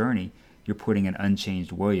whole journey, you're putting an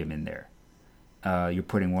unchanged William in there. You're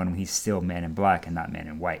putting one when he's still Man in Black and not Man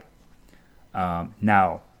in White.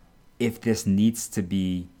 Now, if this needs to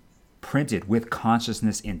be printed with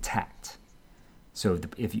consciousness intact, so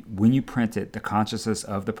when you print it, the consciousness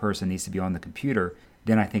of the person needs to be on the computer,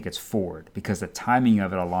 then I think it's Ford, because the timing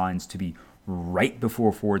of it aligns to be right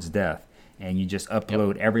before Ford's death, and you just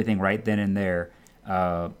upload everything right then and there.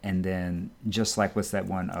 And then just like what's that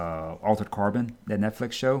one, Altered Carbon, that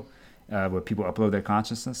Netflix show, where people upload their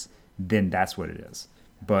consciousness, then that's what it is.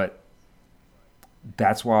 But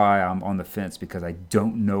that's why I'm on the fence, because I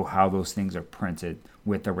don't know how those things are printed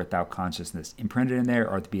with or without consciousness imprinted in there,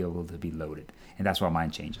 or to be able to be loaded. And that's why mine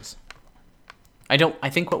changes. I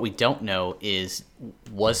think what we don't know is,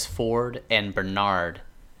 was Ford and Bernard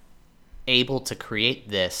able to create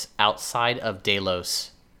this outside of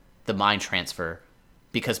Delos, the mind transfer,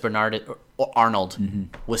 because Arnold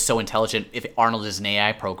was so intelligent. If Arnold is an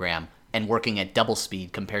AI program and working at double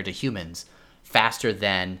speed compared to humans, faster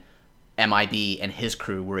than MIB and his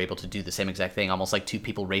crew were able to do the same exact thing, almost like two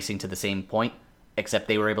people racing to the same point, except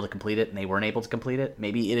they were able to complete it and they weren't able to complete it.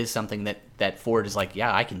 Maybe it is something that Ford is like,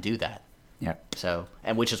 yeah, I can do that. Yeah. So,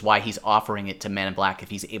 and which is why he's offering it to Man in Black if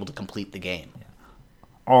he's able to complete the game. Yeah.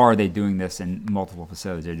 Or are they doing this in multiple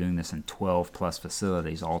facilities? They're doing this in 12 plus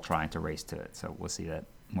facilities, all trying to race to it. So we'll see that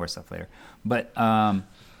more stuff later. But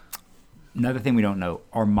another thing we don't know,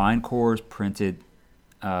 are mind cores printed?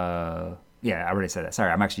 Yeah, I already said that.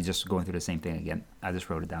 Sorry, I'm actually just going through the same thing again. I just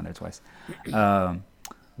wrote it down there twice.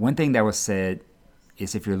 One thing that was said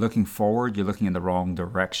is, if you're looking forward, you're looking in the wrong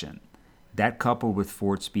direction. That, coupled with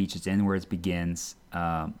Ford's speech, it's in where it begins.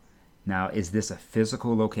 Now, is this a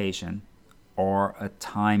physical location or a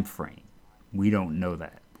time frame? We don't know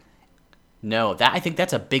that. No, I think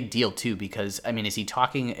that's a big deal too, because I mean, is he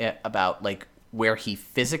talking about like where he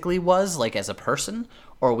physically was, like as a person,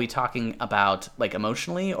 or are we talking about like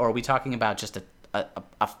emotionally, or are we talking about just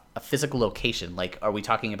a physical location? Like, are we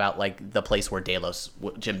talking about like the place where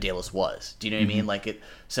Jim Delos was? Do you know what I mean? Like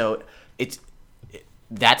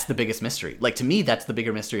that's the biggest mystery. Like, to me, that's the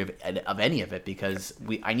bigger mystery of any of it, because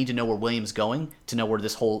I need to know where William's going to know where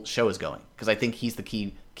this whole show is going, because I think he's the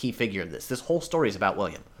key figure of this. This whole story is about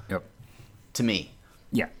William. Yep. To me.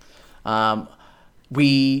 Yeah.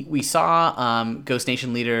 We saw Ghost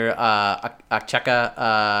Nation leader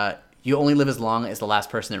Akcheka. You only live as long as the last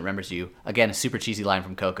person that remembers you. Again, a super cheesy line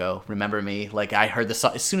from Coco. Remember me? Like, I heard the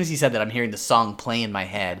song. As soon as he said that, I'm hearing the song play in my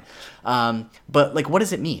head. But, like, what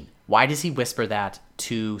does it mean? Why does he whisper that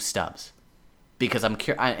to Stubbs? Because I'm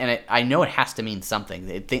curious, and I know it has to mean something.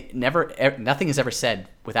 Nothing is ever said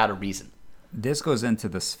without a reason. This goes into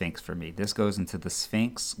the Sphinx for me. This goes into the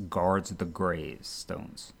Sphinx guards the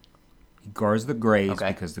gravestones. He guards the graves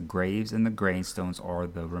because the graves and the gravestones are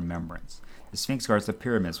the remembrance. The Sphinx guards the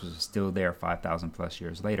pyramids, which is still there 5,000 plus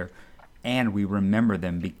years later, and we remember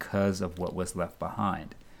them because of what was left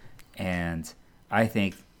behind. And I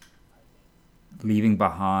think leaving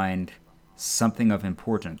behind something of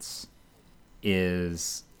importance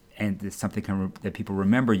is, and it's something that people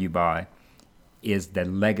remember you by, is the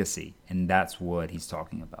legacy, and that's what he's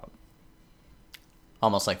talking about.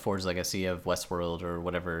 Almost like Ford's legacy of Westworld or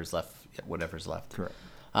whatever's left. Correct.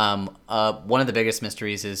 One of the biggest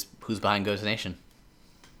mysteries is who's behind Ghost Nation.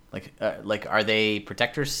 Like, are they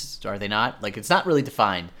protectors? Are they not? Like, it's not really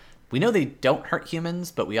defined. We know they don't hurt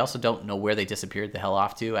humans, but we also don't know where they disappeared the hell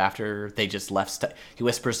off to after they just left. He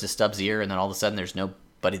whispers to Stubbs' ear, and then all of a sudden there's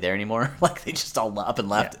nobody there anymore. Like, they just all up and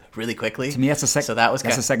left really quickly. To me, that's the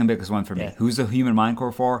second biggest one for me. Yeah. Who's the human mind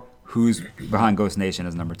core for? Who's behind Ghost Nation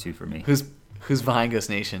is number 2 for me. Who's behind Ghost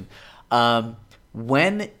Nation?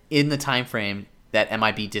 When in the time frame that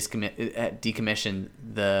MIB decommissioned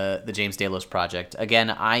the James Delos project,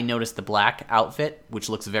 again, I noticed the black outfit, which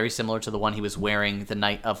looks very similar to the one he was wearing the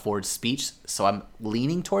night of Ford's speech, so I'm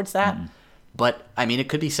leaning towards that. But, I mean, it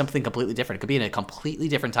could be something completely different. It could be in a completely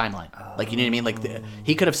different timeline. Like, you know what I mean? Like,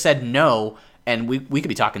 he could have said no, and we could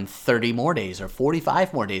be talking 30 more days or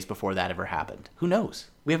 45 more days before that ever happened. Who knows?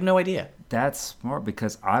 We have no idea. That's smart,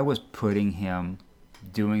 because I was putting him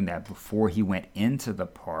doing that before he went into the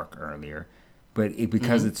park earlier. But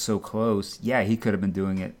because it's so close, he could have been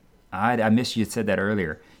doing it. I miss you had said that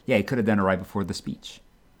earlier. Yeah, he could have done it right before the speech.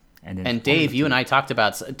 And Dave, Dave and I talked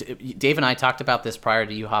about this prior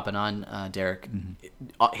to you hopping on, Derek.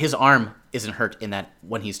 His arm isn't hurt in that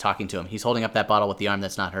when he's talking to him. He's holding up that bottle with the arm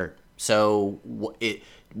that's not hurt. So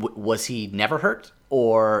was he never hurt,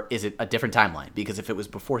 or is it a different timeline? Because if it was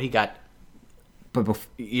before he got... you know what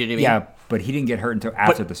I mean? Yeah, but he didn't get hurt until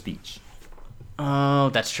after the speech. Oh,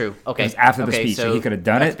 that's true. Okay. It was after the speech. So he could have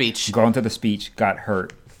done it, speech. gone to the speech, got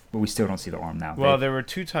hurt, but we still don't see the arm now. Well, there were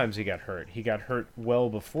 2 times he got hurt. He got hurt well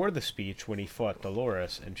before the speech when he fought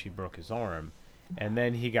Dolores and she broke his arm. And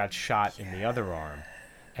then he got shot in the other arm.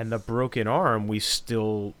 And the broken arm we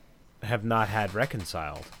still have not had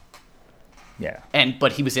reconciled. Yeah.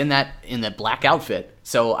 But he was in the black outfit,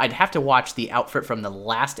 so I'd have to watch the outfit from the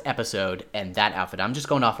last episode and that outfit. I'm just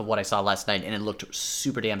going off of what I saw last night, and it looked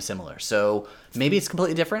super damn similar. So maybe it's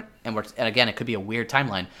completely different, and again, it could be a weird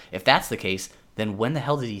timeline. If that's the case, then when the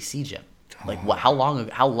hell did he see Jim? Like, how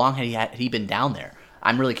long had he been down there?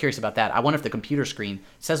 I'm really curious about that. I wonder if the computer screen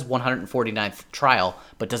says 149th trial,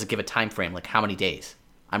 but does it give a time frame, like how many days?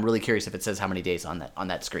 I'm really curious if it says how many days on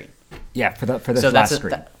that screen. Yeah, for the last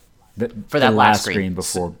screen. For that last screen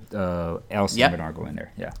before Elsie and Bernard go in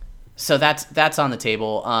there. Yeah. So that's on the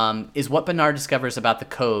table. Is what Bernard discovers about the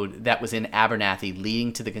code that was in Abernathy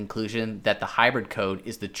leading to the conclusion that the hybrid code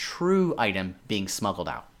is the true item being smuggled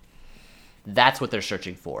out? That's what they're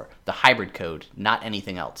searching for. The hybrid code, not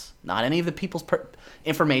anything else. Not any of the people's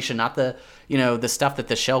information, not the stuff that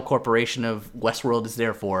the shell corporation of Westworld is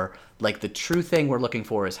there for. Like, the true thing we're looking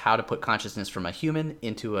for is how to put consciousness from a human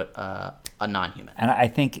into a non-human. And I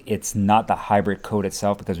think it's not the hybrid code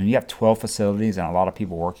itself, because when you have 12 facilities and a lot of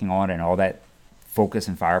people working on it and all that focus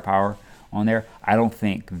and firepower on there, I don't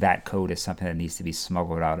think that code is something that needs to be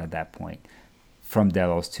smuggled out at that point from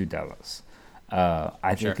Delos to Delos.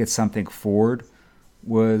 I think it's something Ford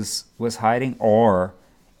was hiding, or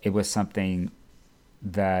it was something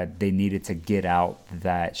that they needed to get out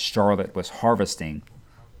that Charlotte was harvesting,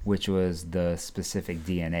 which was the specific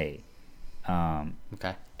DNA.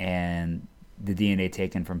 And the DNA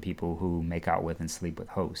taken from people who make out with and sleep with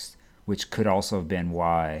hosts, which could also have been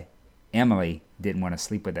why Emily didn't want to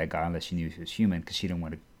sleep with that guy unless she knew he was human, because she didn't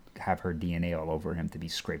want to have her DNA all over him to be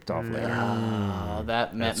scraped off later. Oh,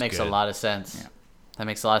 that makes a lot of sense. Yeah. That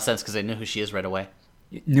makes a lot of sense, because they knew who she is right away.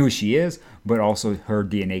 Knew who she is, but also her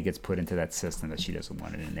DNA gets put into that system that she doesn't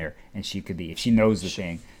want it in there. And she could be, if she knows the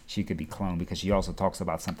thing, she could be cloned, because she also talks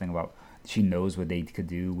about something about she knows what they could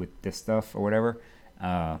do with this stuff or whatever.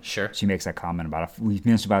 She makes that comment about it. We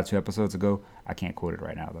mentioned about it 2 episodes ago. I can't quote it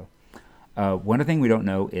right now, though. One thing we don't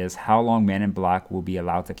know is how long Men in Black will be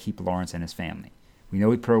allowed to keep Lawrence and his family. We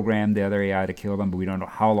know he programmed the other AI to kill them, but we don't know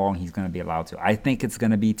how long he's going to be allowed to. I think it's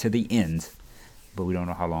going to be to the end, but we don't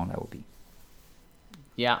know how long that will be.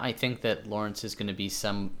 Yeah, I think that Lawrence is going to be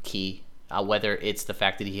some key. Whether it's the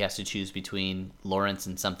fact that he has to choose between Lawrence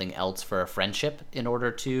and something else for a friendship in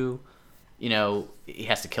order to, he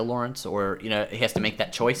has to kill Lawrence, or he has to make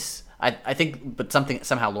that choice. I think, but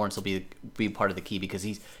somehow Lawrence will be part of the key, because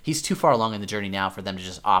he's too far along in the journey now for them to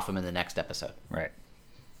just off him in the next episode. Right.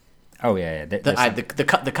 Oh yeah.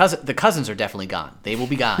 The cousins are definitely gone. They will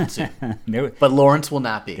be gone soon. But Lawrence will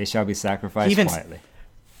not be. They shall be sacrificed quietly.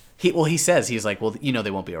 He says, he's like, well,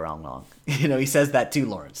 they won't be around long. He says that to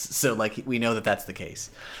Lawrence. So, like, we know that that's the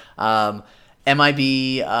case.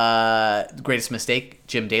 MIB, greatest mistake,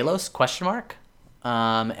 Jim Delos, ?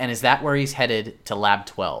 And is that where he's headed to Lab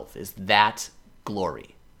 12? Is that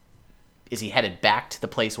Glory? Is he headed back to the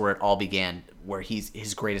place where it all began, where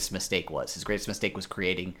his greatest mistake was? His greatest mistake was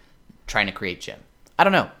trying to create Jim. I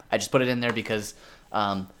don't know. I just put it in there because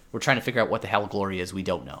we're trying to figure out what the hell Glory is. We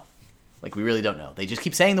don't know. Like, we really don't know. They just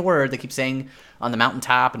keep saying the word. They keep saying on the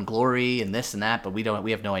mountaintop and glory and this and that, but we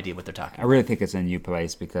have no idea what they're talking about. I really think it's a new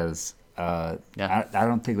place because I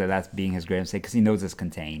don't think that's being his great mistake, because he knows it's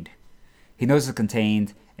contained. He knows it's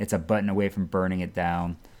contained. It's a button away from burning it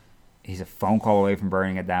down. He's a phone call away from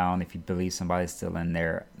burning it down. If you believe somebody's still in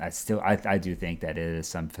there, I do think that it is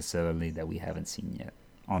some facility that we haven't seen yet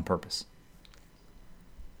on purpose.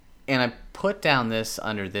 And I put down this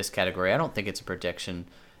under this category. I don't think it's a prediction.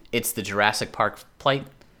 It's the Jurassic Park plight,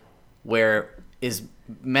 where is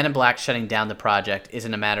Men in Black shutting down the project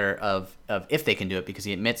isn't a matter of if they can do it, because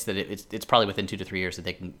he admits that it's probably within 2 to 3 years that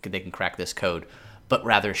they can crack this code, but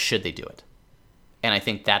rather should they do it? And I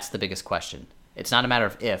think that's the biggest question. It's not a matter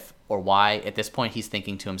of if or why. At this point, he's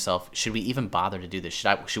thinking to himself, should we even bother to do this?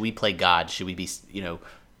 Should we play God? Should we be,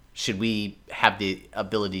 should we have the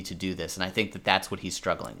ability to do this? And I think that that's what he's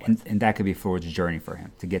struggling with. And that could be Ford's journey for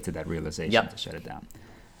him to get to that realization, Yep. to shut it down.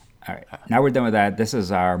 All right, now we're done with that. This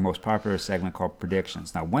is our most popular segment called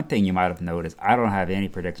Predictions. Now, one thing you might have noticed, I don't have any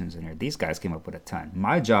predictions in here. These guys came up with a ton.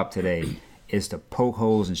 My job today is to poke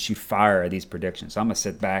holes and shoot fire at these predictions. So I'm going to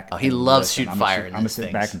sit back. Oh, he loves shooting fire. I'm going to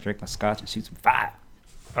sit back and drink my scotch and shoot some fire.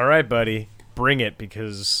 All right, buddy. Bring it,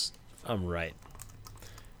 because I'm right.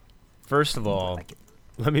 First of all,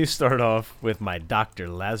 let me start off with my Dr.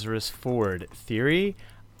 Lazarus Ford theory.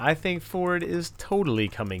 I think Ford is totally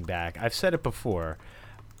coming back. I've said it before.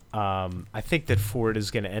 I think that Ford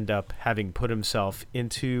is going to end up having put himself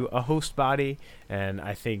into a host body, and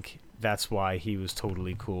I think that's why he was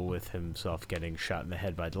totally cool with himself getting shot in the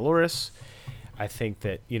head by Dolores. I think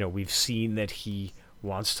that, we've seen that he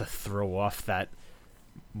wants to throw off that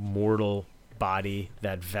mortal body,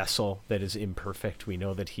 that vessel that is imperfect. We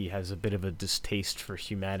know that he has a bit of a distaste for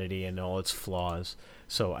humanity and all its flaws.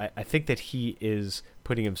 So I think that he is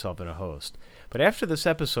putting himself in a host. But after this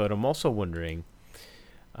episode, I'm also wondering,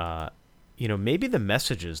 maybe the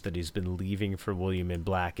messages that he's been leaving for William and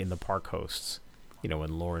Black in the park hosts,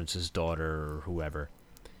 and Lawrence's daughter or whoever,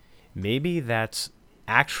 maybe that's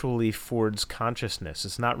actually Ford's consciousness.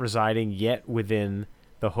 It's not residing yet within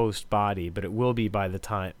the host body, but it will be by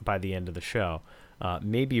the end of the show.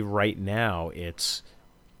 Maybe right now it's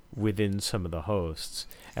within some of the hosts.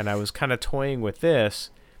 And I was kind of toying with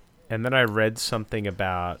this, and then I read something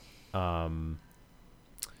about on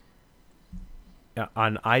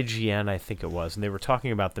IGN, I think it was, and they were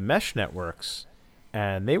talking about the mesh networks,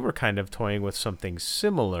 and they were kind of toying with something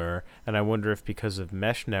similar, and I wonder if because of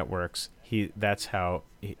mesh networks, that's how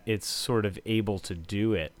it's sort of able to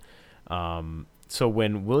do it. So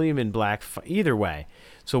when William and Black,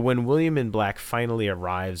 when William and Black finally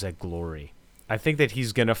arrives at Glory, I think that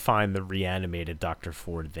he's going to find the reanimated Dr.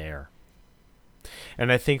 Ford there.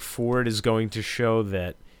 And I think Ford is going to show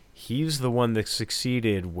that he's the one that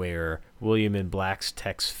succeeded where William and Black's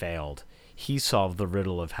techs failed. He solved the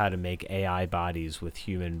riddle of how to make AI bodies with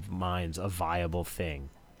human minds a viable thing,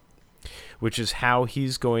 which is how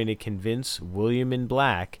he's going to convince William and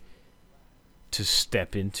Black to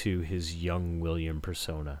step into his young William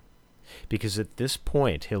persona. Because at this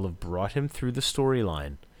point, he'll have brought him through the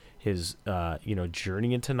storyline, his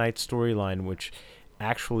Journey into Night storyline, which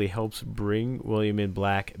actually helps bring William and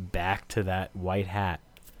Black back to that white hat.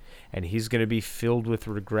 And he's going to be filled with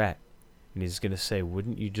regret. And he's going to say,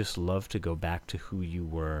 wouldn't you just love to go back to who you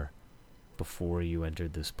were before you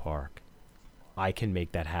entered this park? I can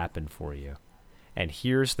make that happen for you. And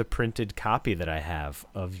here's the printed copy that I have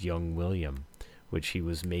of young William, which he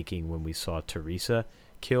was making when we saw Teresa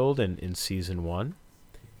killed in season 1.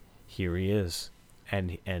 Here he is.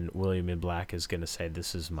 And William in Black is going to say,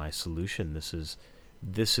 this is my solution. This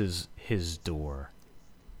is his door.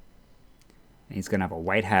 He's going to have a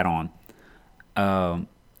white hat on.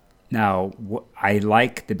 Now, I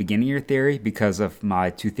like the beginning of your theory because of my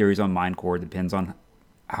 2 theories on Mind Core. Depends on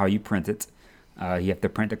how you print it. You have to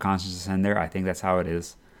print the consciousness in there. I think that's how it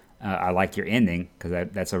is. I like your ending because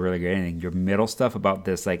that's a really good ending. Your middle stuff about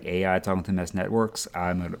this like AI talking to mesh networks,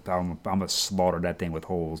 I'm gonna slaughter that thing with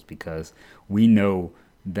holes because we know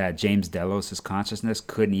that James Delos' consciousness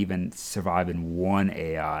couldn't even survive in one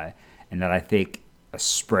AI, and that I think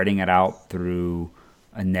spreading it out through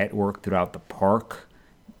a network throughout the park,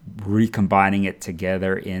 recombining it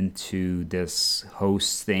together into this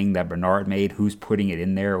host thing that Bernard made, who's putting it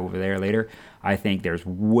in there over there later. I think there's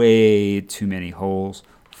way too many holes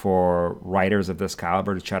for writers of this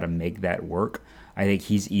caliber to try to make that work. I think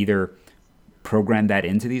he's either programmed that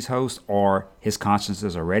into these hosts or his consciousness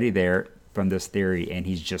is already there from this theory and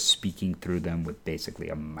he's just speaking through them with basically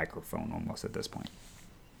a microphone almost at this point.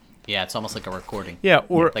 Yeah, it's almost like a recording. Yeah,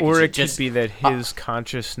 or like it could be that his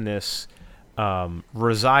consciousness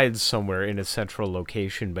resides somewhere in a central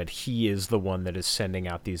location, but he is the one that is sending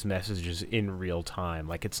out these messages in real time.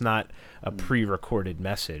 Like it's not a pre-recorded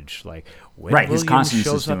message. Like when right, his William consciousness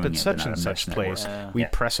shows is up doing at it, such but and not a such mesh place, network. we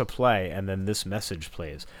press a play, and then this message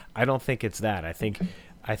plays. I don't think it's that. I think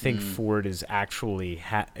Ford is actually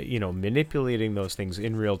manipulating those things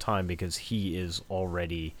in real time because he is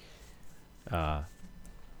already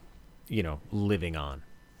living on.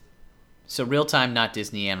 So real time, not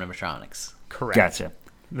Disney animatronics. Correct. Gotcha.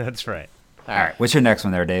 That's right. All right. What's your next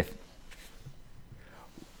one there, Dave?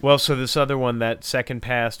 Well, so this other one, that second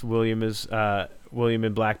past, William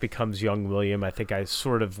in Black becomes young William. I think I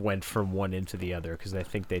sort of went from one into the other because I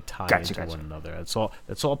think they tie into one another. That's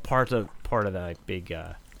all part of that big,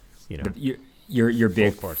 Your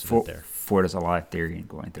big parts of it there. Ford is alive theory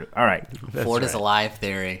going through. All right. Ford is alive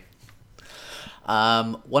theory.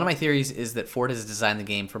 One of my theories is that Ford has designed the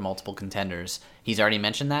game for multiple contenders. He's already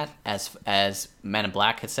mentioned that, as Men in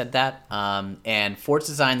Black has said that. And Ford's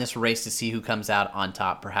designed this race to see who comes out on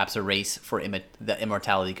top, perhaps a race for the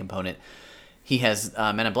immortality component. He has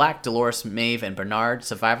Men in Black, Dolores, Maeve, and Bernard.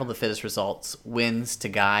 Survival of the fittest results wins to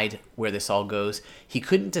guide where this all goes. He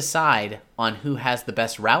couldn't decide on who has the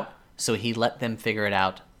best route, so he let them figure it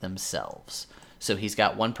out themselves. So he's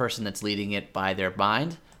got one person that's leading it by their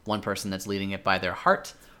mind, one person that's leading it by their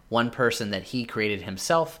heart, one person that he created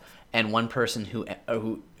himself, and one person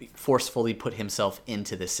who forcefully put himself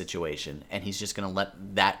into this situation. And he's just going to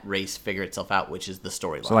let that race figure itself out, which is the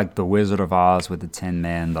storyline. So like the Wizard of Oz with the Tin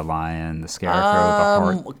Man, the lion, the Scarecrow,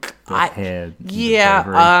 the heart, the head.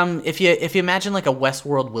 Yeah, if you imagine like a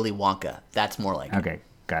Westworld Willy Wonka, that's more like Okay,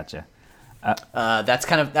 gotcha. that's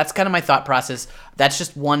kind of my thought process. That's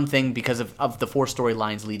just one thing because of the four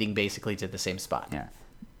storylines leading basically to the same spot. Yeah.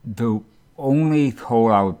 The only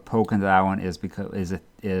hole I would poke into that one is because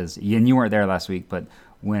and you weren't there last week, but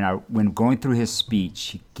when going through his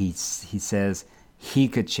speech, he says he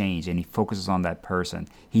could change and he focuses on that person.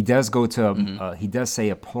 He does go to he does say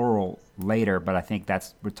a plural later, but I think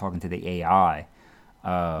we're talking to the AI.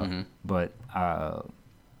 But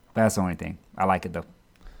that's the only thing. I like it though.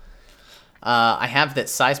 I have that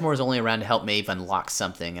Sizemore is only around to help Maeve unlock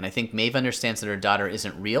something, and I think Maeve understands that her daughter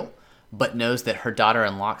isn't real, but knows that her daughter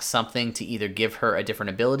unlocks something to either give her a different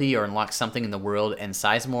ability or unlock something in the world, and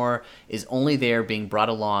Sizemore is only there being brought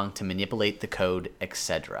along to manipulate the code,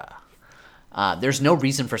 etc. There's no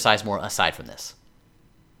reason for Sizemore aside from this.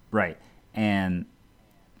 Right. And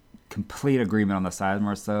complete agreement on the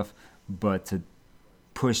Sizemore stuff, but to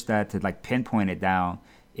push that, to like pinpoint it down,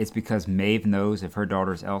 it's because Maeve knows if her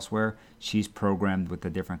daughter's elsewhere, she's programmed with a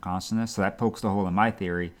different consciousness. So that pokes the hole in my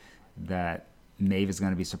theory that Maeve is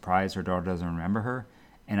going to be surprised her daughter doesn't remember her.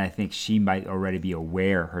 And I think she might already be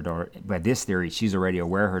aware her daughter, by this theory, she's already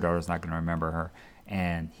aware her daughter's not going to remember her.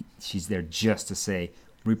 And she's there just to say,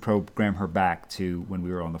 reprogram her back to when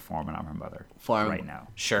we were on the farm and I'm her mother right now.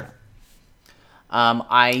 Sure.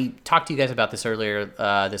 I talked to you guys about this earlier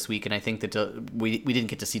this week, and I think that we didn't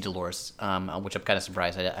get to see Dolores, which I'm kind of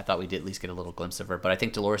surprised. I thought we did at least get a little glimpse of her. But I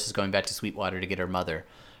think Dolores is going back to Sweetwater to get her mother.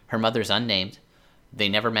 Her mother's unnamed. They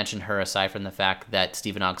never mention her aside from the fact that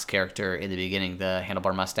Stephen Ogg's character in the beginning, the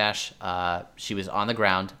handlebar mustache, she was on the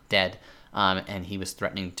ground, dead, and he was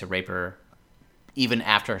threatening to rape her even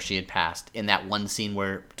after she had passed in that one scene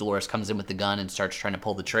where Dolores comes in with the gun and starts trying to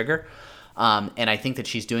pull the trigger. And I think that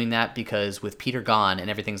she's doing that because with Peter gone and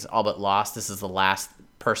everything's all but lost, this is the last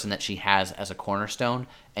person that she has as a cornerstone,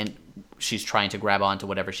 and she's trying to grab onto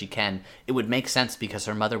whatever she can. It would make sense because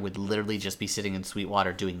her mother would literally just be sitting in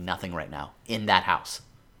Sweetwater doing nothing right now in that house.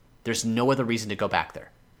 There's no other reason to go back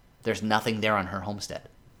there. There's nothing there on her homestead.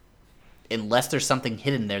 Unless there's something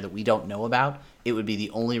hidden there that we don't know about, it would be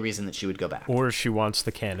the only reason that she would go back. Or she wants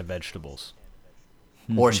the can of vegetables.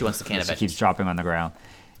 Or she wants the can of She vegetables. keeps dropping on the ground.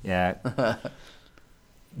 Yeah.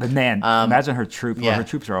 But man, imagine her troops. Well, yeah. her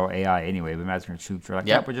troops are all AI anyway. But imagine her troops are like,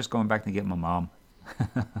 Yep. yeah, we're just going back to get my mom.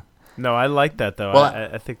 No, I like that though. Well,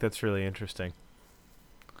 I think that's really interesting.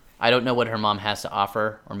 I don't know what her mom has to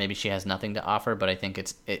offer, or maybe she has nothing to offer. But I think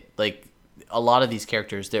it like a lot of these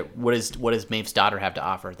characters. That what does Maeve's daughter have to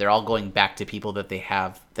offer? They're all going back to people that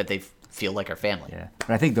they feel like are family. Yeah,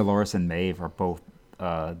 but I think Dolores and Maeve are both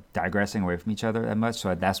digressing away from each other that much.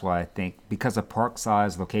 So that's why I think, because of park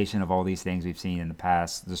size, location of all these things we've seen in the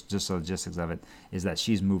past, just the logistics of it, is that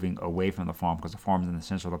she's moving away from the farm because the farm's in the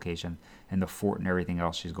central location and the fort and everything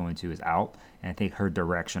else she's going to is out. And I think her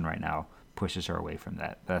direction right now pushes her away from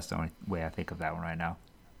that. That's the only way I think of that one right now.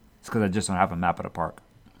 It's because I just don't have a map of the park.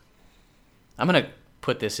 I'm gonna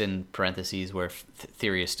put this in parentheses where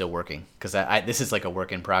theory is still working, because this is like a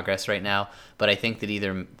work in progress right now. But I think that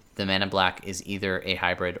either the Man in Black is either a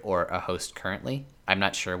hybrid or a host currently. I'm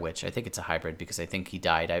not sure which. I think it's a hybrid because I think he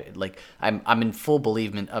died. I'm in full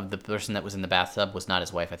believement of the person that was in the bathtub was not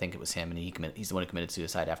his wife. I think it was him, and he's the one who committed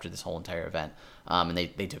suicide after this whole entire event. And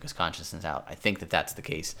they took his consciousness out. I think that that's the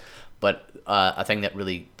case. But a thing that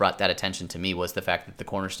really brought that attention to me was the fact that the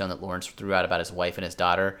cornerstone that Lawrence threw out about his wife and his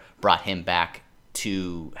daughter brought him back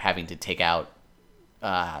to having to take out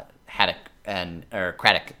Haddock or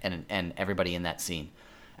Craddock and everybody in that scene.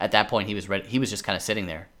 At that point, he was ready. He was just kind of sitting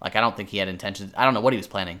there. Like, I don't think he had intentions. I don't know what he was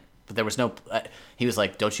planning, but there was no. He was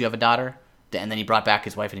like, "Don't you have a daughter?" And then he brought back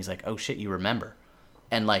his wife, and he's like, "Oh shit, you remember?"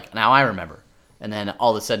 And like, now I remember. And then all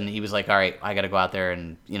of a sudden, he was like, "All right, I got to go out there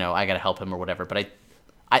and I got to help him or whatever." But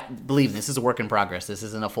I believe this is a work in progress. This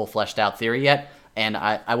isn't a full fleshed out theory yet. And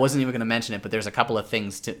I wasn't even going to mention it, but there's a couple of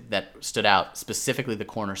things that stood out. Specifically, the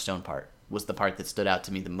cornerstone part was the part that stood out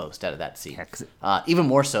to me the most out of that scene. Yeah, even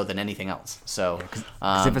more so than anything else. So,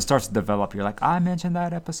 because if it starts to develop, you're like, I mentioned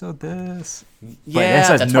that episode. This, yeah,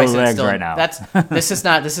 but that's no why I said legs still, right now. This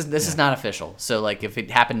is not official. So, like, if it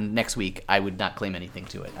happened next week, I would not claim anything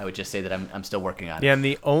to it. I would just say that I'm still working on it. Yeah, and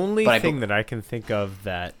the only thing that I can think of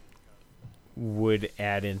that would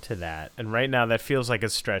add into that, and right now that feels like a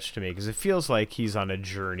stretch to me because it feels like he's on a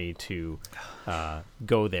journey to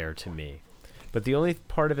go there to me. But the only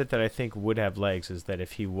part of it that I think would have legs is that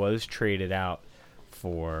if he was traded out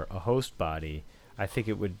for a host body, I think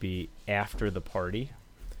it would be after the party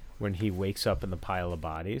when he wakes up in the pile of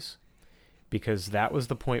bodies, because that was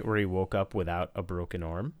the point where he woke up without a broken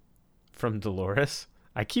arm from Dolores.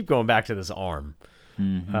 I keep going back to this arm.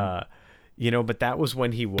 Mm-hmm. But that was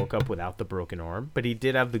when he woke up without the broken arm, but he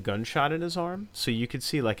did have the gunshot in his arm. So you could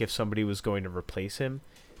see, like, if somebody was going to replace him,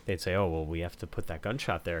 they'd say, oh, well, we have to put that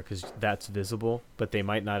gunshot there because that's visible, but they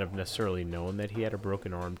might not have necessarily known that he had a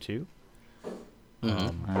broken arm too.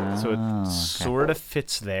 Mm-hmm. So it sort of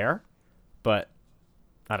fits there, but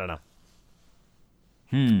I don't know.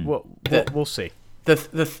 We'll see.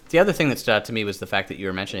 The other thing that stood out to me was the fact that you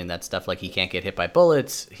were mentioning that stuff, like he can't get hit by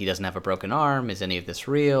bullets, he doesn't have a broken arm, is any of this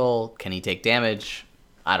real, can he take damage?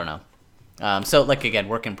 I don't know. So, like, again,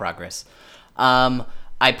 work in progress.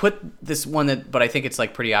 I put this one but I think it's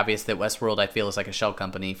like pretty obvious that Westworld, I feel, is like a shell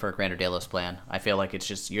company for a grander Delos plan. I feel like it's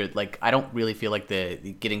just, I don't really feel like the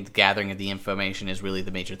gathering of the information is really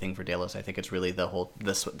the major thing for Delos. I think it's really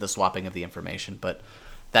the swapping of the information, but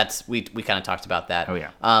that's, we kind of talked about that. Oh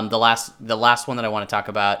yeah. The last one that I want to talk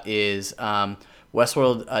about is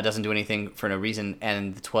Westworld doesn't do anything for no reason,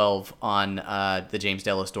 and the 12 on the James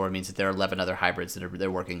Delos store means that there are 11 other hybrids that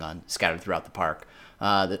they're working on scattered throughout the park.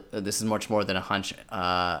 This is much more than a hunch,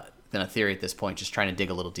 than a theory at this point, just trying to dig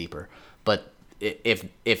a little deeper. But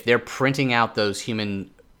if they're printing out those human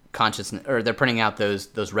consciousness, or they're printing out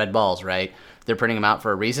those red balls, right? They're printing them out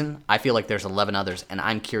for a reason. I feel like there's 11 others, and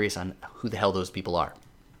I'm curious on who the hell those people are.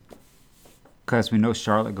 Because we know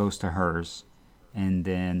Charlotte goes to hers, and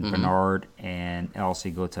then Bernard and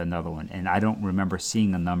Elsie go to another one. And I don't remember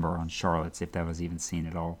seeing a number on Charlotte's, if that was even seen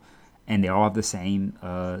at all. And they all have the same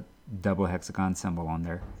double hexagon symbol on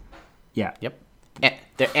there. Yeah. Yep.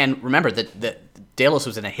 And remember that Delos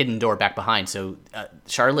was in a hidden door back behind, so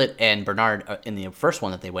Charlotte and Bernard in the first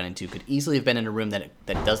one that they went into could easily have been in a room that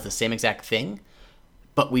does the same exact thing,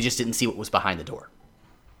 but we just didn't see what was behind the door.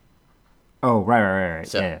 Oh, right.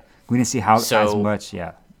 So, yeah. We didn't see as much.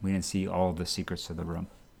 Yeah, we didn't see all the secrets to the room.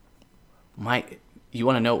 You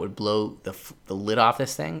want to know what would blow the lid off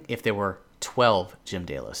this thing? If there were 12 Jim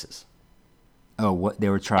Deloses. Oh, what they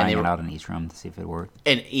were trying it out in each room to see if it worked.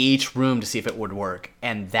 In each room to see if it would work,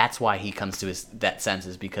 and that's why he comes to that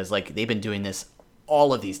senses, because like they've been doing this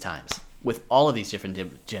all of these times with all of these different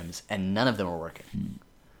gyms, and none of them are working.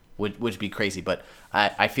 Would be crazy, but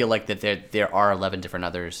I feel like that there are 11 different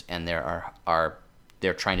others, and they're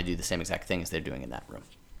trying to do the same exact thing as they're doing in that room.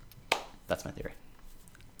 That's my theory.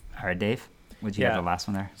 All right, Dave. Would you have the last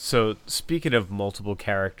one there? So speaking of multiple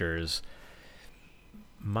characters,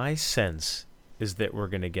 my sense is that we're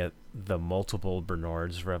going to get the multiple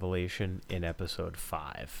Bernards revelation in episode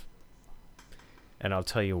 5. And I'll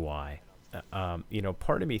tell you why.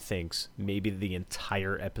 Part of me thinks maybe the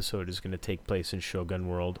entire episode is going to take place in Shogun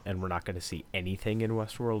World, and we're not going to see anything in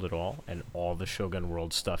Westworld at all, and all the Shogun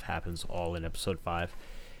World stuff happens all in episode 5.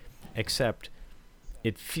 Except,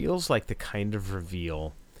 it feels like the kind of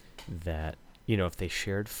reveal that, if they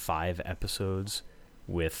shared 5 episodes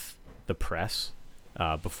with the press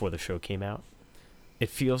before the show came out, it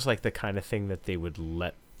feels like the kind of thing that they would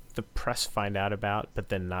let the press find out about, but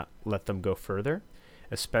then not let them go further.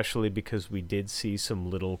 Especially because we did see some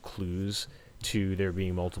little clues to there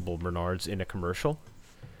being multiple Bernards in a commercial.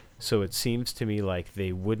 So it seems to me like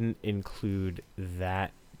they wouldn't include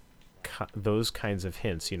those kinds of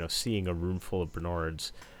hints, seeing a room full of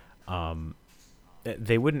Bernards.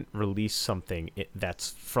 They wouldn't release something that's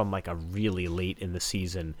from like a really late in the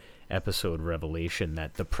season episode revelation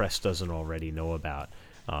that the press doesn't already know about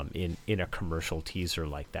in a commercial teaser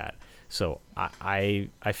like that. So I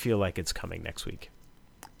feel like it's coming next week.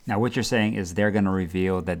 Now, what you're saying is they're going to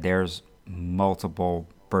reveal that there's multiple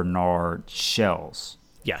Bernard shells.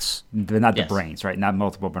 Yes. But not the brains, right? Not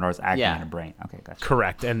multiple Bernards acting in a brain. Okay, gotcha.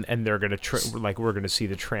 Correct. And they're going to, we're going to see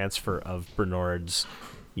the transfer of Bernard's,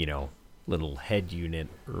 little head unit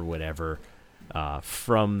or whatever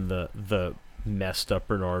from the messed up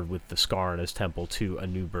Bernard with the scar on his temple to a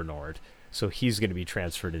new Bernard. So he's going to be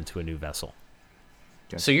transferred into a new vessel.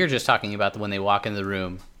 So you're just talking about when they walk in the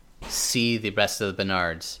room, see the rest of the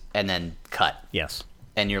Bernards, and then cut. Yes.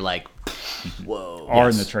 And you're like, whoa. Or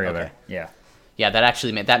in the trailer. Okay. Yeah. Yeah, that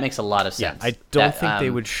actually that makes a lot of sense. Yeah, I don't think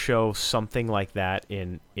they would show something like that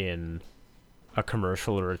in a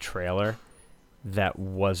commercial or a trailer that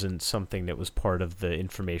wasn't something that was part of the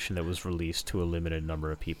information that was released to a limited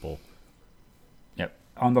number of people. Yep.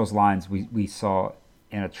 On those lines, we saw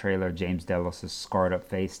in a trailer James Delos' scarred up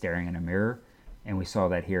face staring in a mirror, and we saw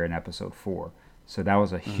that here in episode 4. So that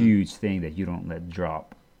was a huge thing that you don't let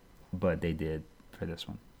drop, but they did for this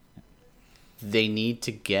one. They need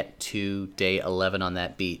to get to day 11 on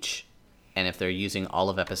that beach, and if they're using all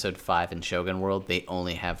of episode 5 in Shogun World, they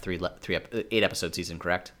only have 8 episode season,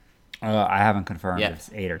 correct? I haven't confirmed if it's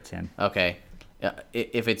 8 or 10. Okay.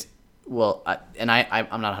 If it's I'm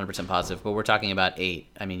not 100% positive, but we're talking about 8.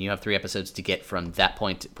 I mean, you have 3 episodes to get from that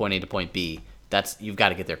point A to point B. You've got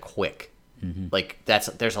to get there quick. Mm-hmm. Like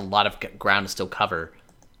there's a lot of ground to still cover,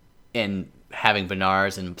 and having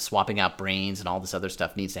Bernards and swapping out brains and all this other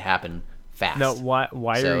stuff needs to happen fast. Now,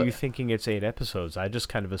 why are you thinking it's 8 episodes? I just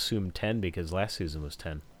kind of assumed 10 because last season was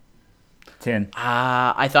 10. 10.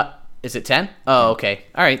 I thought, is it 10? Oh, okay.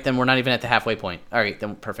 All right, then we're not even at the halfway point. All right,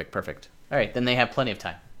 then perfect. All right, then they have plenty of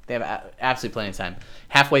time. They have absolutely plenty of time.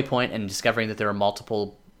 Halfway point and discovering that there are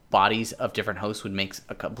multiple bodies of different hosts would make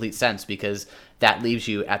a complete sense, because that leaves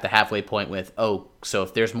you at the halfway point with, so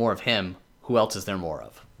if there's more of him, who else is there more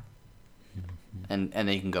of? And then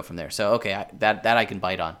you can go from there. So okay, that I can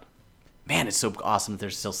bite on. Man, it's so awesome that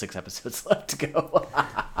there's still 6 episodes left to go.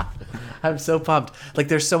 I'm so pumped. Like,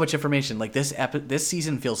 there's so much information. Like, this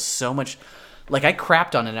season feels so much. Like, I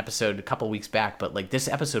crapped on an episode a couple weeks back, but like this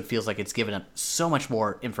episode feels like it's given up so much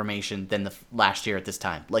more information than the last year at this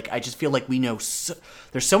time. Like, I just feel like we know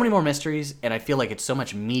there's so many more mysteries, and I feel like it's so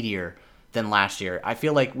much meatier than last year. I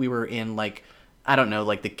feel like we were in, like, I don't know,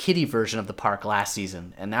 like the kiddie version of the park last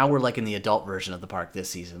season, and now we're like in the adult version of the park this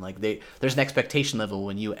season. Like, there's an expectation level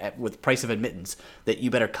when with price of admittance that you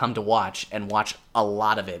better come to watch and watch a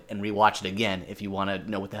lot of it and rewatch it again if you want to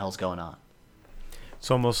know what the hell's going on. It's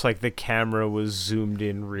almost like the camera was zoomed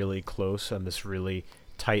in really close on this really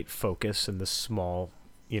tight focus in this small,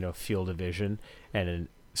 field of vision, and in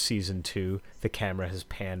season 2 the camera has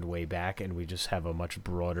panned way back and we just have a much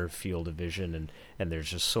broader field of vision, and there's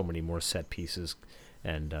just so many more set pieces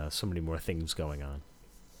and so many more things going on.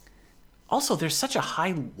 Also, there's such a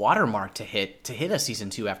high watermark to hit a season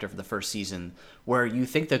 2 after the first season, where you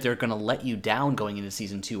think that they're going to let you down going into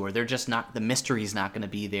season 2, or they're just not, the mystery's not going to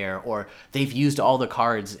be there, or they've used all the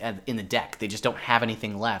cards in the deck, they just don't have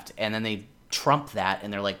anything left, and then they trump that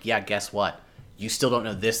and they're like, yeah, guess what? You still don't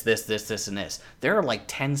know this, and this. There are like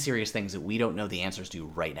 10 serious things that we don't know the answers to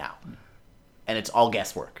right now. And it's all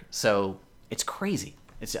guesswork. So it's crazy.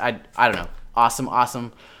 I don't know. Awesome.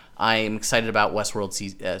 I am excited about Westworld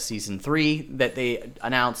season 3 that they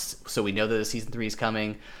announced. So we know that the season 3 is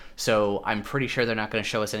coming. So I'm pretty sure they're not going to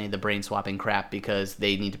show us any of the brain swapping crap, because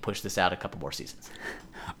they need to push this out a couple more seasons.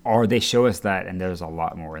 Or they show us that and there's a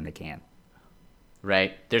lot more in the can.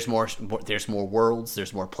 Right? There's more worlds,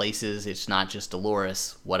 there's more places. It's not just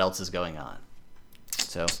Dolores. What else is going on?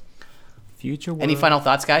 So, Future world. any final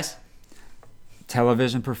thoughts, guys?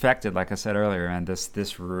 Television perfected, like I said earlier, and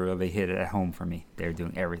this really hit it at home for me. They're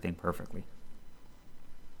doing everything perfectly.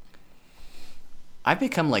 I've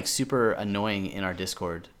become like super annoying in our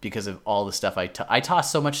Discord because of all the stuff I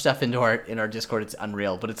toss so much stuff into our Discord. It's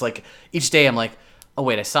unreal. But it's like each day I'm like, oh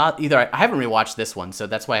wait, I haven't rewatched this one, so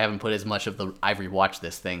that's why I haven't put as much of the I've rewatched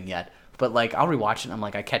this thing yet. But like I'll rewatch it and I'm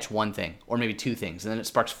like, I catch one thing or maybe two things, and then it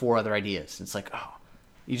sparks 4 other ideas. It's like, oh,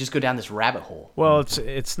 you just go down this rabbit hole. Well,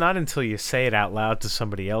 it's not until you say it out loud to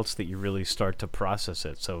somebody else that you really start to process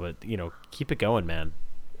it. So keep it going, man.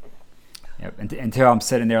 Yep. Until I'm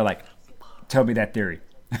sitting there like, tell me that theory.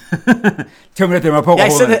 Tell me that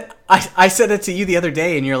theory. I said it to you the other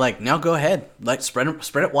day, and you're like, "No, go ahead. Like spread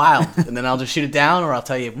it wild, and then I'll just shoot it down, or I'll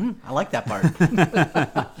tell you, I like that part."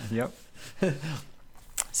 Yep.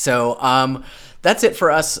 So that's it for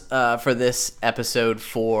us for this episode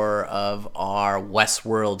 4 of our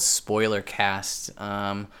Westworld spoiler cast.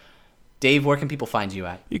 Dave, where can people find you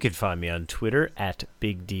at? You can find me on Twitter at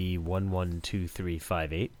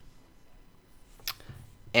BigD112358.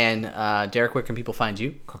 And Derek, where can people find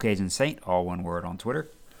you? Caucasian Saint, all one word on Twitter.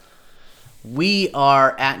 We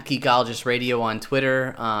are at Geekologist Radio on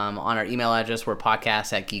Twitter. On our email address, we're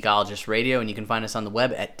podcast at Geekologist Radio, and you can find us on the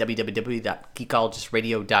web at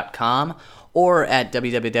www.geekologistradio.com or at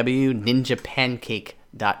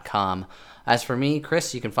www.ninjapancake.com. As for me,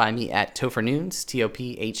 Chris, you can find me at Tophernunes,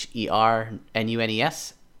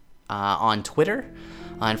 TOPHERNUNES, on Twitter.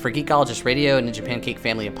 And for Geekologist Radio and Ninja Pancake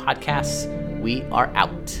family of podcasts, we are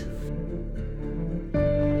out.